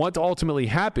problem. What you want to ultimately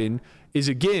happen is,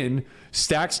 again,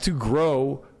 stacks to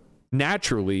grow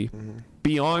naturally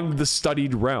beyond the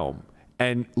studied realm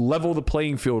and level the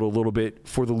playing field a little bit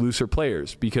for the looser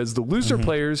players, because the looser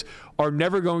players are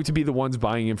never going to be the ones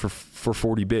buying in for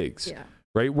 40 bigs,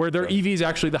 right? Where their EV is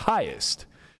actually the highest.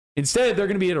 Instead, they're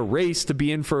going to be at a race to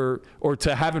be in for, or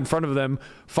to have in front of them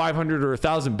 500 or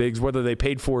 1,000 bigs, whether they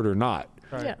paid for it or not.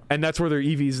 Right. Yeah. And that's where their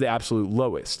EV is the absolute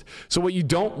lowest. So what you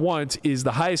don't want is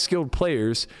the highest skilled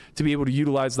players to be able to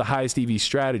utilize the highest EV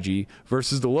strategy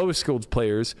versus the lowest skilled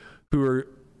players who are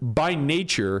by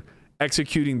nature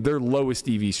executing their lowest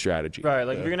EV strategy. Right.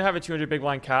 Like if you're going to have a 200 big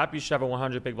blind cap, you should have a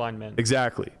 100 big blind min.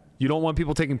 Exactly. You don't want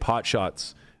people taking pot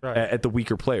shots at the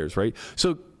weaker players, right?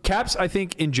 So caps, I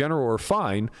think, in general are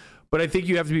fine, but I think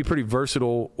you have to be pretty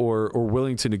versatile or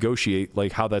willing to negotiate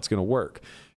like how that's going to work.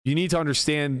 You need to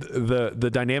understand the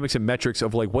dynamics and metrics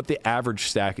of like what the average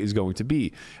stack is going to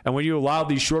be. And when you allow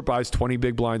these short buys, 20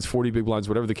 big blinds, 40 big blinds,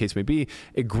 whatever the case may be,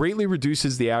 it greatly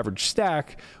reduces the average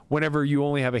stack whenever you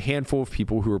only have a handful of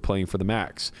people who are playing for the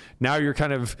max. Now you're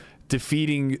kind of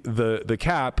defeating the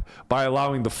cap by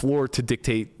allowing the floor to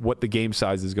dictate what the game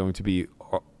size is going to be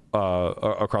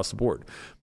across the board.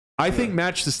 I think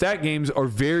match the stack games are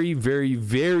very, very,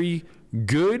 very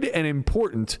good and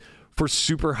important for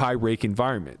super high rake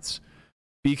environments,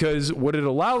 because what it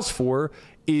allows for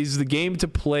is the game to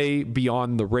play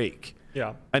beyond the rake.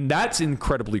 Yeah. And that's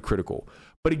incredibly critical.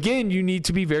 But again, you need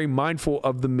to be very mindful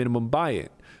of the minimum buy-in.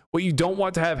 What you don't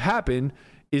want to have happen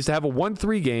is to have a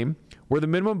 1-3 game where the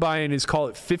minimum buy-in is, call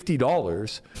it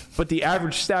 $50, but the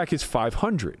average stack is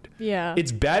 500. Yeah.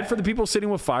 It's bad for the people sitting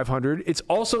with 500. It's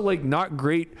also like not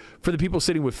great for the people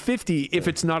sitting with 50 if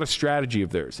it's not a strategy of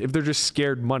theirs, if they're just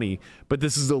scared money, but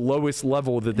this is the lowest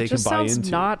level that they can just buy sounds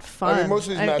into. not fun. I mean, most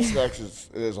of these match stacks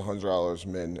is $100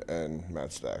 min and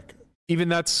match stack. Even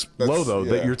that's low though,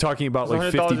 that you're talking about like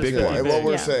 $100 50 is big good. blinds. And what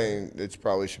we're Yeah. saying, it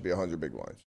probably should be 100 big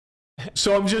blinds.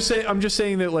 So I'm just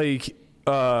saying that like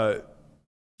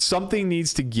something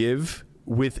needs to give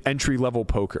with entry level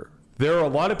poker. There are a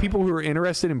lot of people who are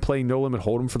interested in playing No Limit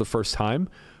Hold'em for the first time,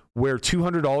 where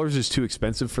 $200 is too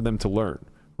expensive for them to learn,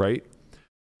 right?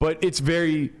 But it's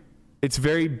very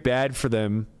bad for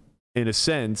them in a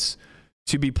sense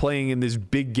to be playing in this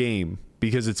big game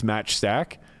because it's match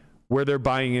stack, where they're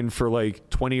buying in for like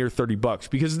 20 or 30 bucks,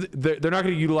 because they're not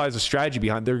going to utilize a strategy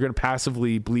behind. They're going to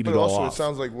passively bleed But it all also, off. it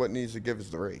sounds like what needs to give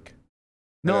is the rake.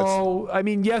 No, I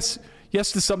mean, yes,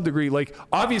 to some degree. Like,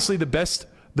 obviously, the best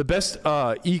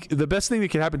thing that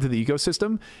can happen to the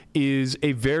ecosystem is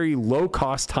a very low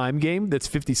cost time game that's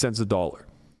 50 cents a dollar.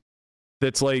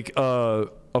 That's like a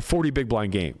 40 big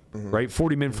blind game, right?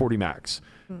 40 min, 40 max,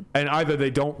 and either they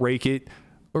don't rake it,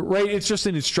 right? It's just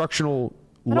an instructional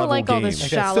I don't level like all game. this Like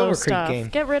that shallow Silver Creek stuff. game.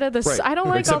 Get rid of this. Right. I don't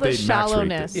like Except all this they max raked it.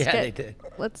 shallowness. Yeah, they did.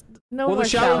 Let's no Well, more the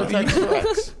shallow.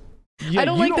 shallowness. Yeah, I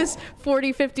don't you like this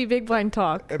 40, 50 big blind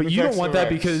talk. But you don't want that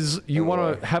because you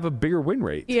want to have a bigger win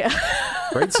rate. Yeah.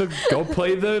 Right? So go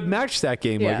play the match stack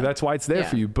game. Yeah. Like, that's why it's there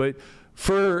for you. But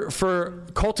for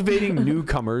cultivating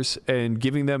newcomers and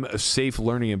giving them a safe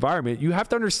learning environment, you have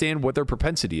to understand what their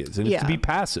propensity is, and it's to be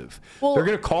passive. Well- They're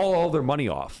going to call all their money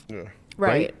off. Yeah.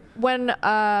 Right. When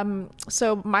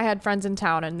so I had friends in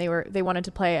town and they wanted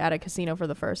to play at a casino for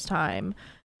the first time,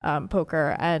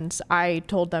 poker, and I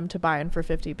told them to buy in for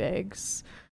 50 bigs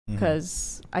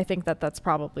because I think that's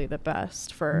probably the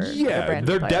best for the Yeah, brand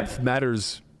their player. depth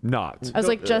matters not. I was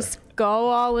like, just go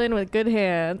all in with good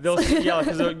hands.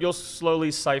 Because you'll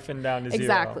slowly siphon down to zero.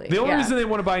 Exactly. The only yeah. reason they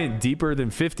want to buy in deeper than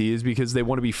 50 is because they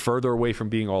want to be further away from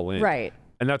being all in. Right.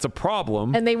 And that's a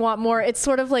problem. And they want more. It's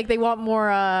sort of like they want more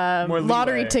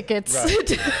lottery leeway. tickets.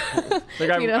 Right.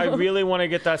 Like You know? I really want to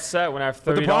get that set when I have $30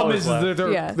 But the problem is left.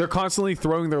 that they're constantly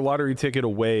throwing their lottery ticket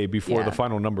away before Yeah. the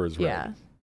final number is ready. Yeah.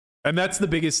 And that's the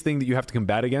biggest thing that you have to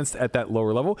combat against at that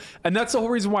lower level. And that's the whole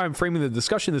reason why I'm framing the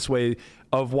discussion this way,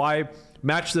 of why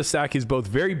Match the Stack is both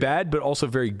very bad but also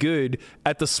very good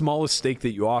at the smallest stake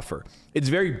that you offer. It's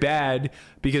very bad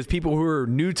because people who are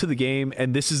new to the game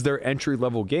and this is their entry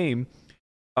level game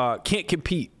can't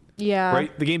compete. Yeah.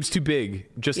 Right? The game's too big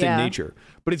just in Yeah. nature.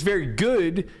 But it's very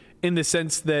good in the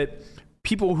sense that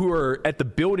people who are at the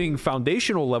building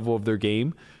foundational level of their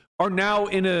game are now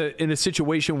in a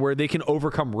situation where they can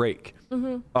overcome rake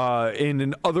in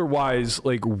an otherwise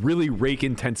like really rake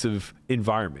intensive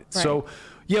environment. Right. So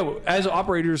yeah, as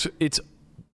operators, it's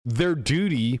their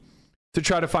duty to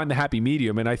try to find the happy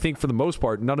medium. And I think for the most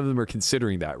part, none of them are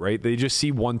considering that, right? They just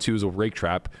see 1-2 as a rake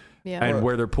trap and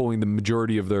where they're pulling the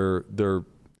majority of their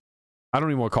I don't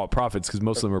even want to call it profits because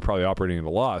most of them are probably operating at a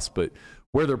loss, but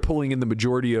where they're pulling in the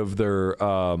majority of their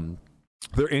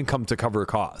income to cover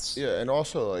costs. Yeah, and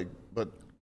also like, but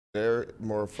they're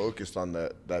more focused on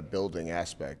that building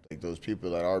aspect. Like those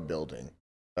people that are building,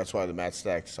 that's why the mat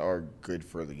stacks are good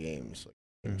for the games.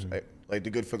 Like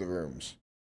they're good for the rooms.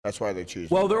 That's why they choose.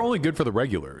 Well, they're only good for the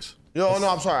regulars. No,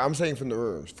 I'm sorry. I'm saying from the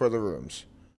rooms, for the rooms.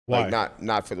 Why? Like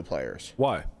not for the players.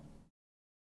 Why?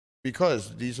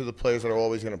 Because these are the players that are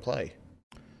always going to play.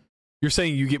 You're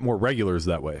saying you get more regulars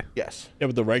that way. Yes. Yeah,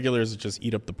 but the regulars just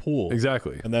eat up the pool.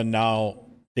 Exactly. And then now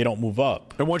they don't move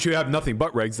up. And once you have nothing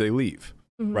but regs, they leave.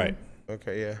 Right.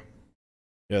 Okay, yeah.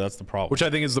 Yeah, that's the problem. Which I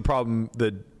think is the problem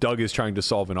that Doug is trying to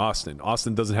solve in Austin.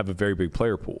 Austin doesn't have a very big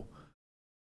player pool.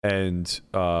 And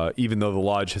even though the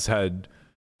Lodge has had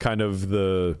kind of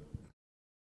the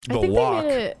I think lock. they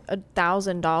made it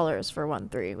 $1,000 for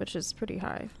 1-3, which is pretty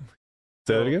high.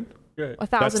 Say that again? Good.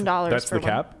 $1,000. That's for the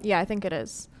cap? Yeah, I think it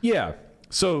is. Yeah.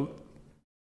 So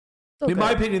Still in my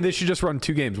good. opinion, they should just run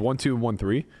 2 games, 1-2 and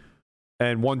 1-3.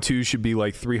 And 1-2 should be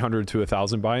like 300 to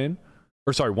 1,000 buy-in.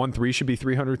 Or sorry, 1-3 should be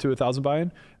 300 to 1,000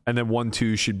 buy-in. And then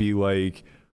 1-2 should be like,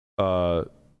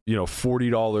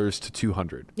 $40 to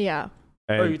 200. Yeah.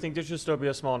 Oh, you think there should still be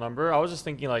a small number? I was just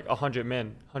thinking like 100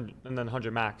 min, 100, and then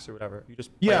 100 max or whatever. You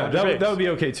just play yeah, 100 that would be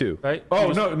okay too. Right? Oh,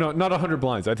 You just- no, not 100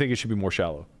 blinds. I think it should be more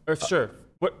shallow. Or sure.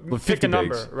 What? But Pick 50 a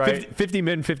number, bigs. right? 50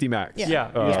 min, 50 max. Yeah. Yeah.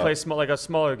 You just Uh, play like a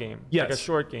smaller game. Yes. Like a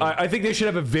short game. I think they should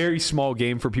have a very small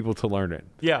game for people to learn it.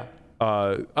 yeah.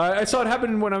 I saw it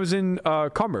happen when I was in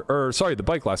the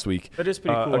bike last week. That is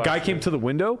pretty cool, A guy actually. came to the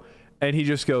window and he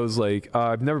just goes like,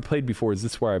 I've never played before. Is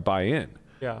this where I buy in?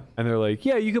 Yeah. And they're like,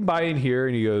 yeah, you can buy in here.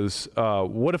 And he goes,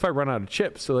 what if I run out of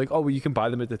chips? So like, oh, well, you can buy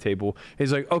them at the table. And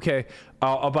he's like, okay,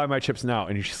 I'll buy my chips now.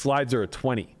 And he slides her a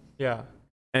 20. Yeah.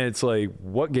 And it's like,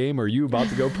 what game are you about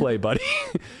to go play, buddy?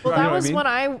 Well, You know that what was I mean? when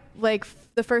I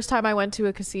the first time I went to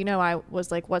a casino, I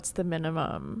was like, what's the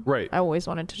minimum? Right. I always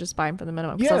wanted to just buy them for the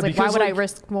minimum. 'Cause Yeah, I was like, why because, would I like,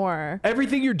 risk more?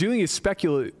 Everything you're doing is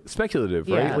speculative,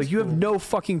 right? Yeah. Like you have no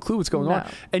fucking clue what's going on.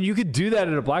 No. And you could do that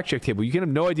at a blackjack table. You can have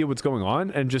no idea what's going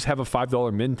on and just have a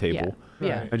 $5 min table.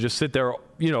 Yeah. And just sit there,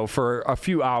 for a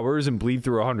few hours and bleed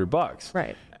through $100.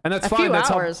 Right. And that's A fine. few That's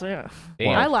hours, yeah.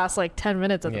 I last like 10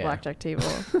 minutes at the Yeah. blackjack table.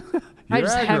 I You're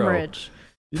just aggro. hemorrhage.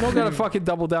 You don't gotta fucking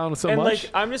double down so And much.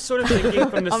 like, I'm just sort of thinking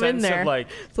from the I'm in sense there. of like,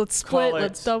 So let's split, call it-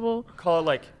 let's double. call it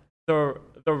like the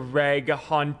reg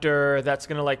hunter that's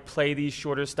gonna like play these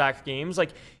shorter stacked games. Like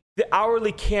the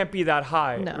hourly can't be that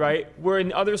high, No. right? We're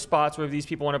in other spots where these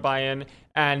people want to buy in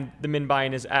and the min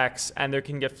buy-in is X and they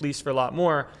can get fleeced for a lot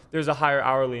more. There's a higher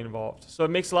hourly involved. So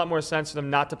it makes a lot more sense for them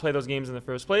not to play those games in the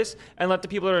first place and let the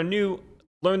people that are new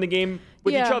learn the game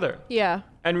with each other Yeah.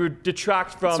 and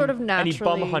detract from Sort of any bum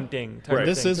naturally- hunting type Right. of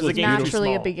This thing, is 'cause the what's game's too Naturally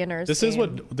a small. beginner's This game.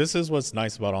 is what's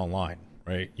nice about online,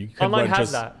 right? You could Online run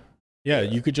has that. Yeah,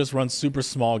 you could just run super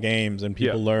small games and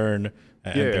people Yeah. learn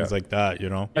and Yeah, things yeah. like that,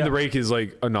 And the rake is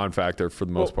like a non-factor for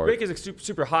the most part. Rake is like,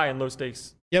 super high and low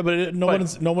stakes. Yeah, but no But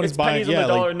one's it's buying. pennies on Yeah, the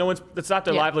dollar. like, No one's. That's not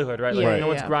their Yeah. livelihood, right? Like Yeah, no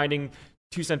one's yeah. grinding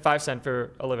 2 cent, 5 cent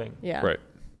for a living. Yeah. Right.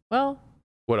 Well,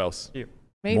 What else?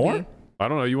 maybe. More? I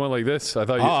don't know. You want like this? I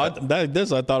thought you. I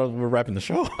thought we were wrapping the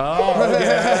show.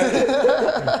 Got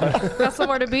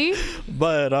somewhere to be?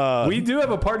 But we do have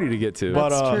a party to get to. But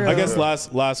That's true. I guess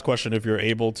last question, if you're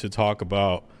able to talk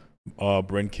about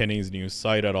Bryn Kinney's new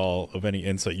site at all, of any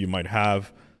insight you might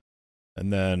have,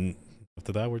 and then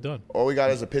after that we're done. All we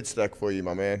got is a pitch deck for you,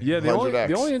 my man. Yeah, the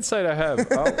 100X. only insight I have,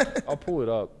 I'll pull it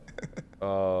up.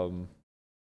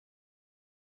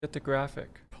 Get the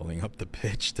graphic. Pulling up the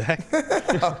pitch deck.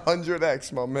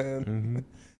 100X, my man. Mm-hmm.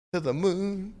 To the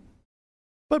moon.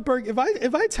 But Berg, if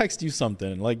I text you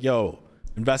something like, "Yo,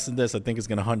 invest in this, I think it's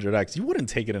gonna 100x," you wouldn't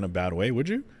take it in a bad way, would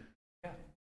you? Yeah.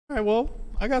 All right. Well,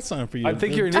 I got something for you. I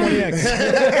think you're an 20x.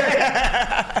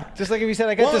 Just like if you said,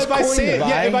 I got Well, this if I coin say to it, buy.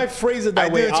 yeah, if I phrase it I that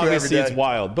do way, it too every obviously it's day.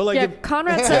 wild. But like, Yeah, if,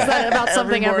 Conrad says that about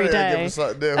something every morning I give day. him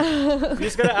something new. You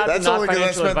just gotta add the That's not only 'cause I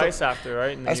financial spent the- advice after,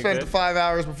 right? And then I you're spent good. 5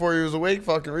 hours before he was awake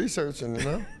fucking researching, you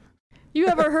know? You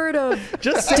ever heard of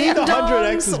just saying the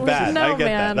 100x is ding-dongs? bad. No, I get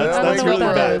man. that. I don't That's know what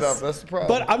really that bad. is. That's the problem.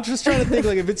 But I'm just trying to think,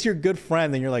 like, if it's your good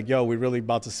friend and you're like, "Yo, we're really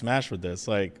about to smash with this,"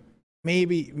 like,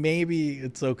 maybe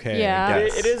it's okay. Yeah. I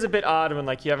guess. It is a bit odd when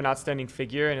like you have an outstanding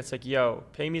figure and it's like, yo,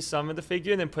 pay me some of the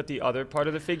figure and then put the other part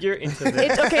of the figure into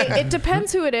this. It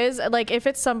depends who it is. Like if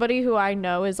it's somebody who I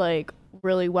know is like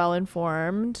really well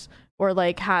informed or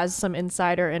like has some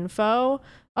insider info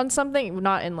on something,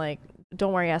 not in like,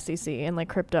 don't worry, SEC, in like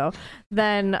crypto,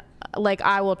 then like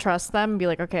I will trust them and be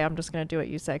like, okay, I'm just gonna do what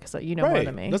you say because you know more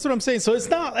than me. That's what I'm saying. So it's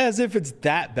not as if it's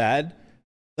that bad.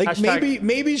 Like Hashtag-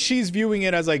 maybe she's viewing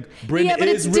it as like Bryn but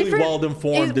is it's really different. well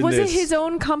informed in Was this. it his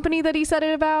own company that he said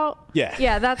it about? Yeah.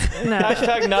 Yeah, that's no.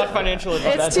 Hashtag not financial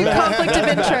advice. It's too conflict of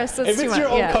interest. If it's your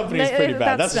own company, it's pretty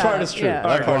bad. That's not- part is true. yeah. All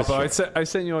right, That part's Papa, true. I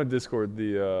sent you on Discord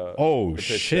the. Oh the pitch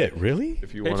shit! deck, Really?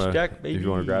 If you Pitch want deck, to, if you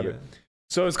want to grab baby. it.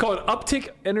 So it's called Uptick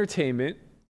Entertainment.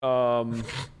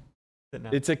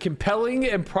 It's a compelling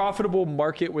and profitable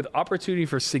market with opportunity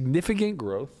for significant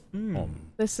growth.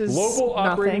 This is Global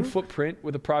operating nothing. footprint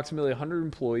with approximately 100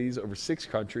 employees over 6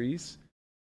 countries.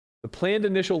 The planned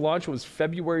initial launch was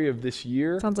February of this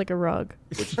year, Sounds like a rug.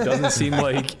 which doesn't seem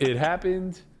like it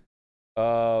happened.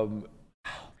 Lot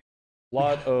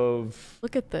of.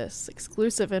 Look at this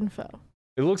exclusive info.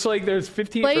 It looks like there's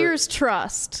 15 Players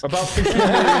trust. about 15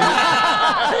 million.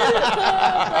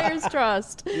 Players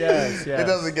trust. Yes, yes. It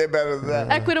doesn't get better than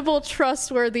that. Equitable,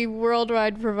 trustworthy,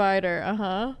 worldwide provider.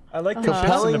 I like the Uh-huh. chips in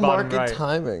Compelling the bottom market right.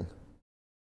 timing.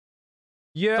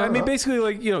 Yeah, I mean, basically,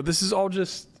 like, you know, this is all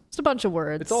just. Just a bunch of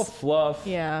words. It's all fluff.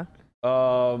 Yeah.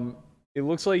 It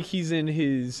looks like he's in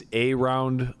his AC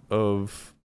round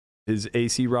of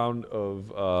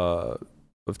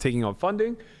taking on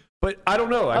funding, but I don't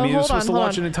know. I mean, it was supposed to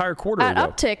launch an entire quarter At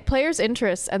ago. Uptick, players'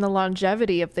 interest and the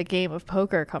longevity of the game of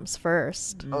poker comes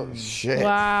first. Oh shit.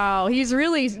 Wow, he's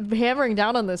really hammering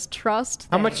down on this trust.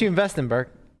 How thing. much you invest in, Burke?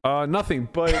 Nothing,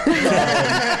 but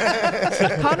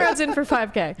Conrad's in for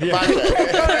 5K. Yo, I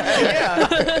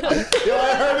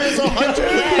heard it's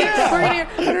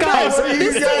 100. Guys, What are you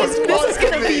this guys is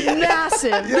gonna fucking be me?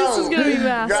 massive. Yo, This is gonna be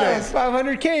massive. guys.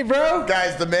 500K, bro.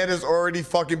 Guys, the man has already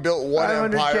fucking built one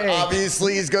 500K. empire.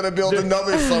 Obviously, he's gonna build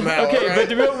another somehow. Okay, right? but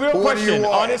the real What do you question,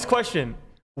 want? honest question.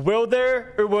 Will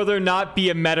there or will there not be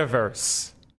a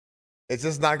metaverse? It's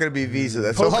just not gonna be Visa.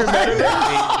 That's Poker all.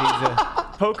 metaverse?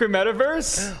 Poker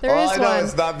metaverse? There All is I know one.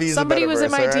 is not Visa Somebody was in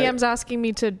Metaverse, my all right? DMs asking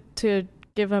me to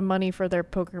give them money for their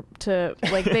poker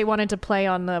like they wanted to play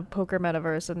on the poker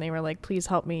metaverse and they were like, please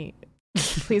help me.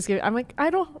 Please give. I'm like, I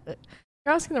don't.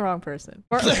 You're asking the wrong person.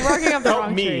 We're barking up the Help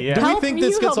wrong me, tree. yeah. Do we Help think me,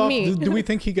 this you gets help off? me. Do we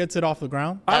think he gets it off the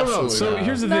ground? I don't know. Absolutely So not.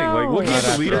 here's the thing: like No. looking Not at the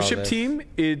after all leadership this. team,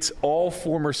 it's all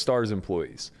former Stars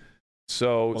employees.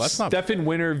 So that's not- Stefan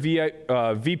Winter,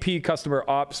 VP Customer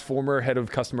Ops, former head of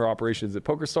Customer Operations at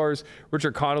PokerStars.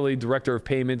 Richard Connolly, Director of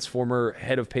Payments, former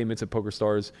head of Payments at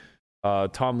PokerStars.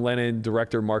 Tom Lennon,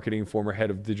 Director Marketing, former head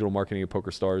of Digital Marketing at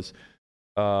PokerStars.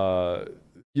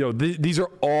 These are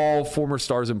all former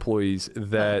Stars employees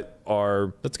that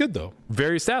are That's good though.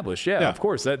 very established. Yeah, Yeah. of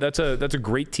course. That's a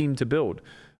great team to build.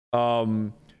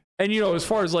 And as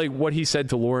far as like what he said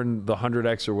to Lauren, the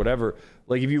 100x or whatever,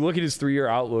 like if you look at his 3-year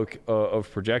outlook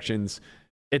of projections,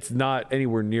 it's not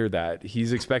anywhere near that.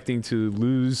 He's expecting to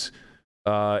lose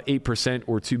 8%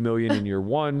 or $2 million in year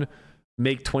 1,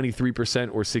 make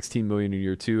 23% or $16 million in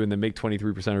year 2, and then make 23%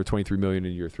 or $23 million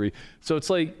in year 3. So it's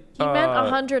like He meant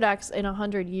 100x in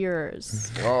 100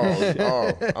 years.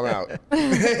 Oh, I'm out.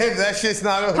 If that shit's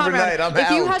not overnight, Conrad, I'm if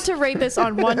out. you had to rate this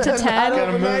on 1 to 10,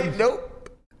 overnight, nope.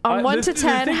 on 1 the to 10,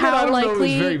 thing that I how don't know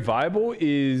likely? is very viable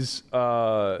is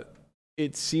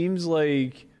it seems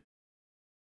like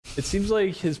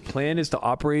his plan is to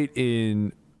operate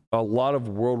in a lot of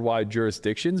worldwide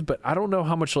jurisdictions, but I don't know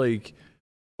how much like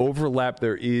overlap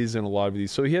there is in a lot of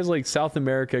these. So he has like South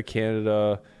America,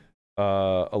 Canada,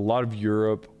 a lot of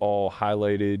Europe all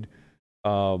highlighted,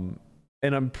 and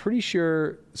I'm pretty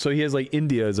sure. So he has like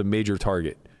India as a major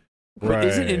target. But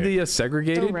isn't India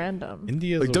segregated? So random.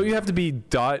 India. Like, don't you have to be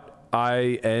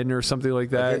 .in or something like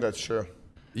I that? think that's true.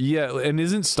 Yeah, and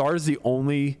isn't Stars the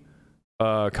only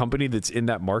company that's in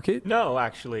that market? No,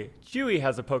 actually. Chewy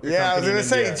has a poker Yeah, I was company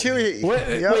gonna in say, India. Chewy.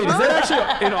 Wait, Yep. is that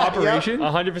actually in operation?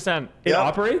 100%. It Yep.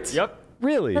 operates? Yep.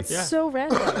 Really? That's Yeah. so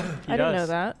random. I didn't know does.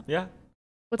 that. Yeah.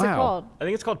 What's it Wow. called? I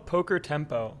think it's called Poker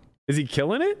Tempo. Is he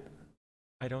killing it?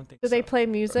 I don't think Do so. they play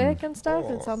music and stuff?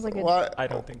 It sounds like it. What? I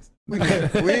don't think so.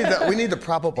 We need to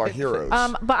prop up our heroes.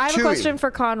 But I have a Chewy. question for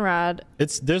Conrad.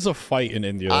 There's a fight in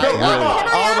India. I- Can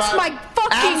I ask my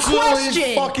fucking Absolutely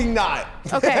question? fucking not.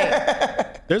 Okay.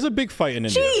 There's a big fight in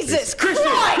India. Jesus Christian,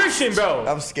 Christ! Christian, bro.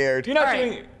 I'm scared. You're not All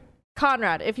right. doing.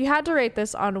 Conrad, if you had to rate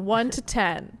this on 1 to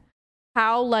 10,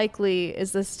 how likely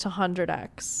is this to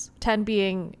 100x? 10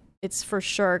 being it's for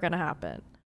sure gonna happen.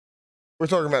 We're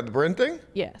talking about the Bryn thing?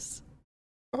 Yes.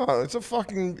 Oh, it's a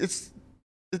fucking. It's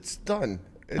done.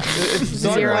 It's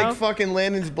done Zero? like fucking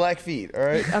Landon's black feet. All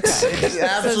right. Okay. It's So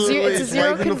absolutely. it's a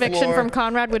zero wiping the conviction floor. from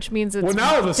Conrad, which means it's Well,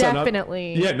 now all of a sudden,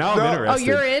 definitely. yeah, now No. I'm Oh, interested. Oh,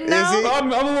 you're in now? Is it?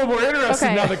 I'm a little more interested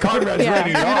Okay. now that Conrad's Yeah.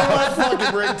 ready. You You know what?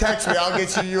 Fucking Rick, text me. I'll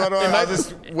get you. You know what? I'll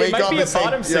just wake might up be and a say,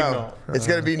 bottom yo, signal. it's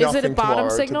gonna be Is nothing it a bottom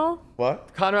tomorrow. signal?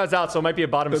 What? Conrad's out, so it might be a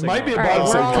bottom It signal. might be a All right, bottom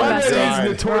we're signal. all Conrad investing.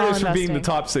 is We're all notorious for being the investing.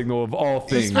 top signal of all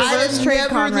things. Reverse I am trade, never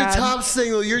Conrad. the top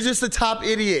signal. You're just the top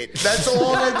idiot. That's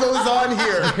all that goes on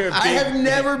here. I have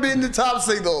never been the top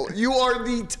signal. You are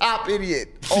the top idiot.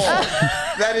 All.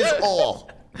 That is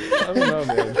all. I don't know,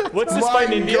 man. What's this My fight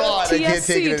in India? God, I can't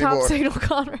take TSC, it top anymore. signal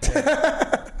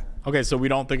Conrad. Okay, so we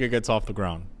don't think it gets off the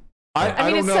ground. I mean,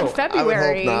 don't it know. said I would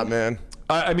February. hope not, man.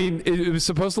 I mean, it was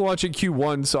supposed to launch in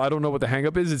Q1, so I don't know what the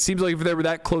hangup is. It seems like if they were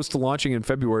that close to launching in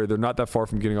February, they're not that far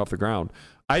from getting off the ground.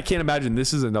 I can't imagine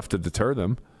this is enough to deter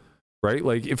them, right?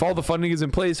 Like, if all the funding is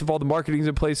in place, if all the marketing is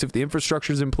in place, if the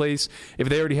infrastructure is in place, if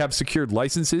they already have secured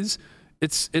licenses,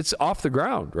 it's off the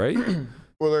ground, right?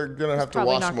 Well, they're gonna have to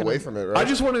probably wash not them gonna- away from it, right? I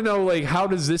just want to know, like, how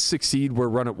does this succeed where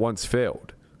Run It Once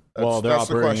failed? Well, they're that's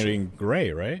the operating it question. in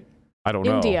gray, right? I don't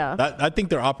know. India. I think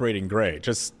they're operating gray.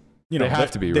 Just you know, They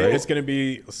have to be, right? It's going to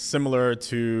be similar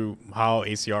to how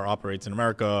ACR operates in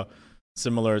America,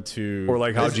 similar to Or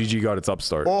like how GG got its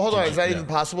upstart. Well, hold on. Is that Yeah. even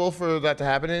possible for that to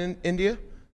happen in India?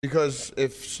 Because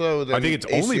if so, then I think it's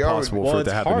only ACR possible Well, for it it's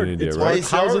to happen hard. in India, It's Would, right? hard.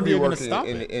 ACR How's would be India gonna working stop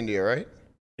in it? India, right?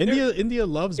 India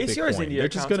loves ACR is Bitcoin. India They're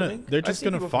just accounts, I gonna think. they're I've just seen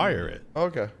gonna people from fire India. it.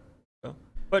 Okay.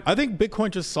 I think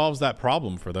Bitcoin just solves that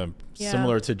problem for them, Yeah.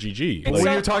 similar to GG. It's When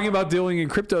not- you're talking about dealing in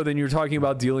crypto, then you're talking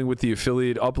about dealing with the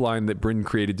affiliate upline that Brin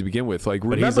created to begin with. Like, but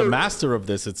remember, he's a master of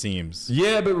this, it seems.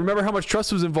 yeah, but remember how much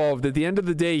trust was involved. At the end of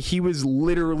the day, he was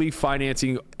literally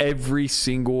financing every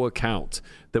single account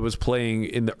that was playing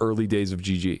in the early days of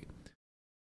GG.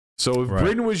 So if Right.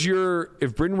 Brin was your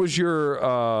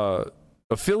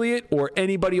affiliate, or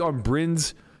anybody on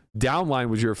Brin's downline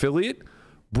was your affiliate,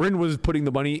 Brin was putting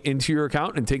the money into your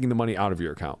account and taking the money out of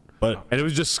your account. But And it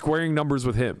was just squaring numbers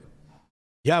with him.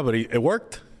 yeah, but it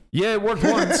worked. Yeah, it worked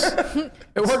once.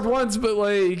 It worked once, but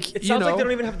like, It you sounds know, like they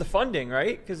don't even have the funding,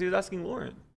 right? Because he was asking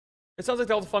Lauren. It sounds like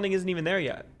all the funding isn't even there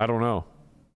yet. I don't know.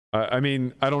 I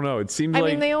mean, I don't know. It seems I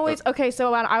like mean, they always okay.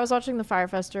 So when I was watching the Fire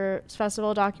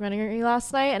Festival documentary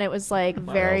last night, and it was like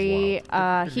very.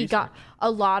 He got a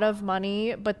lot of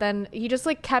money, but then he just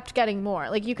like kept getting more.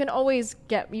 Like you can always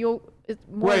get more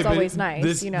is but always nice.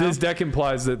 This, you know. this deck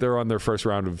implies that they're on their first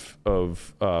round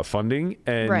of funding,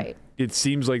 and Right. it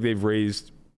seems like they've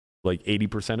raised like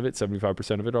 80% of it,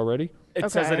 75% of it already. It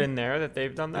says it Okay. in there that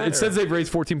they've done that. It says they've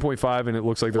raised 14.5, and it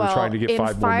looks like they're well, trying to get in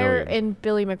 5 more Fire million. in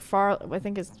Billy McFarlane, I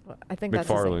think that's his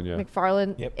McFarlane, name. yeah.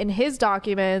 McFarlane. Yep. In his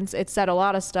documents, it said a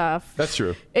lot of stuff. That's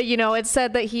true. It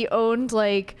said that he owned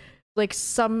like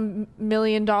some $1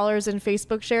 million in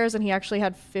Facebook shares, and he actually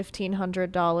had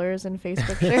 $1,500 in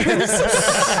Facebook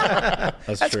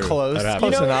shares. That's true. close. That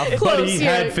Close happens. enough. But Close, he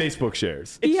yeah. had Facebook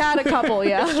shares. He had a couple,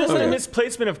 yeah. just a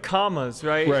misplacement of commas,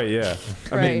 right? Right, yeah.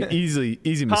 I mean, Right. easy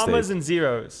mistake. Commas and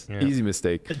zeros. Easy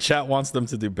mistake. Chat wants them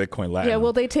to do Bitcoin Latin. Yeah,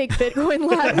 will they take Bitcoin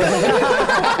Latin?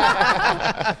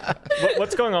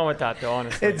 What's going on with that, though,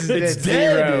 honestly? It's It's zero.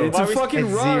 dead. It's Why a we- fucking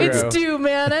it's rug. zero. It's due,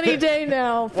 man. Any day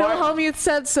now. Phil Why- Hellmuth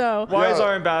said so. Why is Yeah.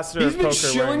 our ambassador He's of been poker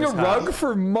shilling wearing a this hat? rug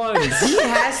for months. He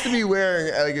has to be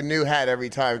wearing like a new hat every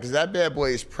time because that bad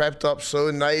boy is prepped up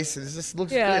so nice. It just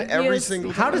looks Yeah, good he every has-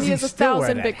 single How time. does he he has still wear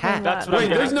 1,000 that Bitcoin hat? That's Latin. what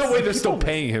Wait, I'm there's no getting way they're still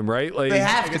paying him, right? Like, They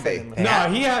have to be. No,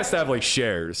 he has to have like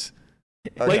shares.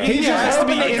 Like Okay. he has to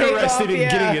be hoping they take interested off, in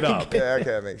yeah. getting it up. Yeah, okay,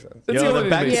 that makes sense. That's the Yo, only the, thing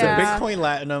that makes Yeah. sense. Bitcoin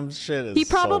Latinum shit is He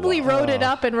probably so wrote it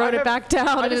up and wrote it back down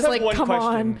I and just is have like, one come question.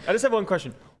 on. I just have one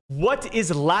question. What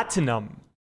is Latinum?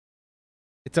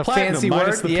 It's a Platinum fancy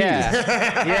minus word. the P.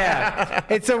 Yeah. Yeah.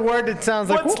 It's a word that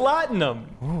sounds like. What's Latinum?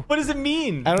 What does it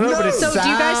mean? I don't know, but it So do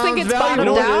you guys think sounds it's valuable. You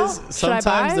know bottomed what it out? is? Should I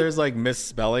Sometimes buy? there's like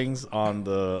misspellings on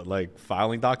the like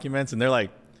filing documents, and they're like,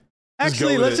 go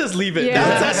actually, with let's it. just leave it. Yeah.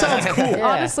 That sounds cool. Yeah.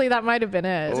 Honestly, that might have been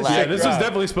it. Yeah, this was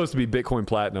definitely supposed to be Bitcoin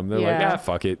Platinum. They're like, Yeah.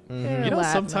 fuck it. You know,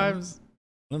 Latinum. sometimes.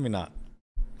 Let me not.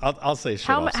 I'll say shit.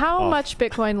 How off. much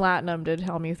Bitcoin Latinum did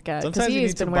Helmuth get? Because Sometimes you he's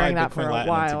need to been buy wearing that Bitcoin for a Latinum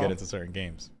while. to get into certain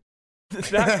games.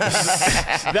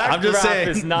 That I'm just graph saying.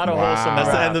 is not a wholesome That's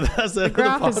the graph. end of that's the The end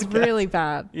graph of the is podcast. really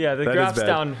bad. Yeah, the That is graph's bad.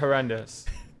 down horrendous.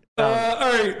 All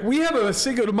right, we have a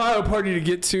Cinco de Mayo party to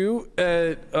get to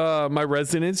at my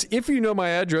residence. If you know my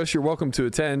address, you're welcome to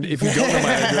attend. If you don't know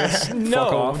my address, No.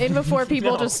 fuck off. And before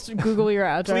people No. just Google your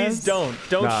address. Please don't.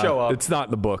 Don't Nah, show up. It's not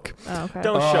in the book. Oh, okay.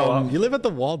 Don't show up. You live at the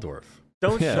Waldorf.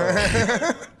 Don't Yeah. show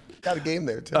up. Got a game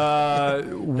there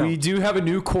too. We do have a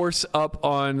new course up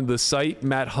on the site,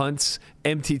 Matt Hunt's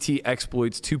MTT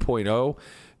Exploits 2.0.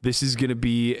 This is going to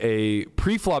be a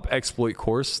pre-flop exploit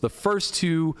course. The first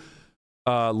 2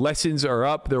 lessons are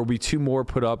up. There will be 2 more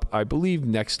put up, I believe,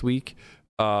 next week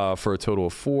for a total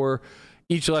of 4.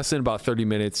 Each lesson about 30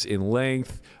 minutes in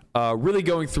length. Really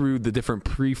going through the different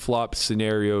pre-flop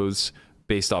scenarios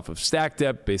based off of stack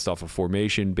depth, based off of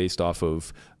formation, based off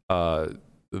of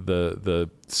the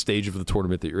stage of the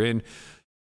tournament that you're in.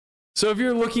 So if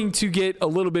you're looking to get a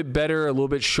little bit better, a little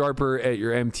bit sharper at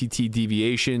your MTT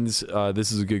deviations,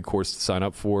 this is a good course to sign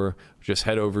up for. Just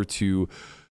head over to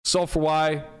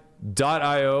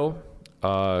solveforwhy.io.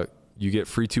 You get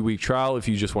free 2-week trial. If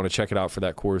you just want to check it out for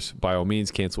that course, by all means,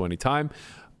 cancel anytime.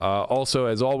 Also,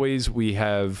 as always, we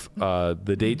have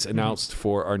the dates announced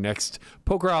for our next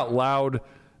Poker Out Loud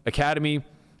Academy.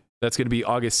 That's going to be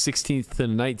August 16th to the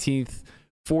 19th.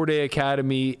 4-day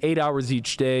academy, 8 hours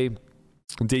each day.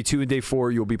 Day 2 and day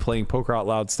 4, you'll be playing Poker Out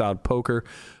Loud style poker,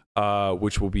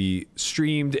 which will be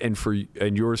streamed and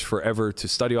yours forever to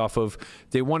study off of.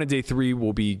 Day 1 and day 3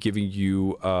 will be giving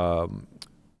you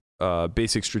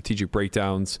basic strategic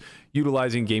breakdowns,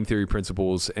 utilizing game theory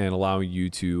principles, and allowing you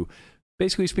to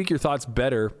basically speak your thoughts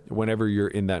better whenever you're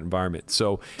in that environment.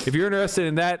 So if you're interested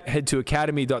in that, head to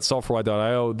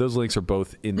academy.solveforwhy.io. Those links are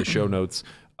both in the show notes.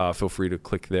 Feel free to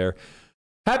click there.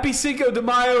 Happy Cinco de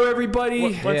Mayo,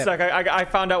 everybody. One sec. I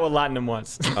found out what Latinum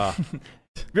was.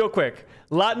 Real quick.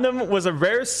 Latinum was a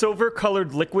rare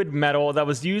silver-colored liquid metal that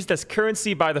was used as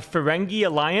currency by the Ferengi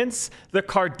Alliance, the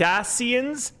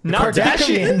Cardassians, not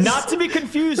to be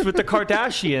confused with the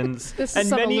Kardashians, This is and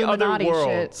some many other Illuminati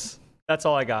worlds. That's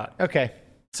all I got. Okay.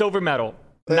 Silver metal,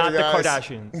 Later, not the guys.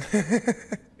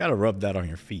 Kardashians. Gotta rub that on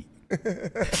your feet.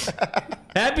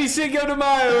 Happy Cinco de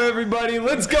Mayo, everybody.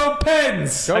 Let's go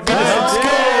Pens. Go Let's go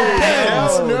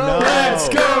Pens. Oh, no. Let's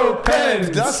go Pens.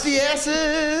 Dusty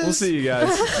asses. We'll see you guys.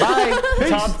 Bye.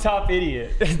 Peace. Top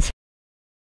idiot.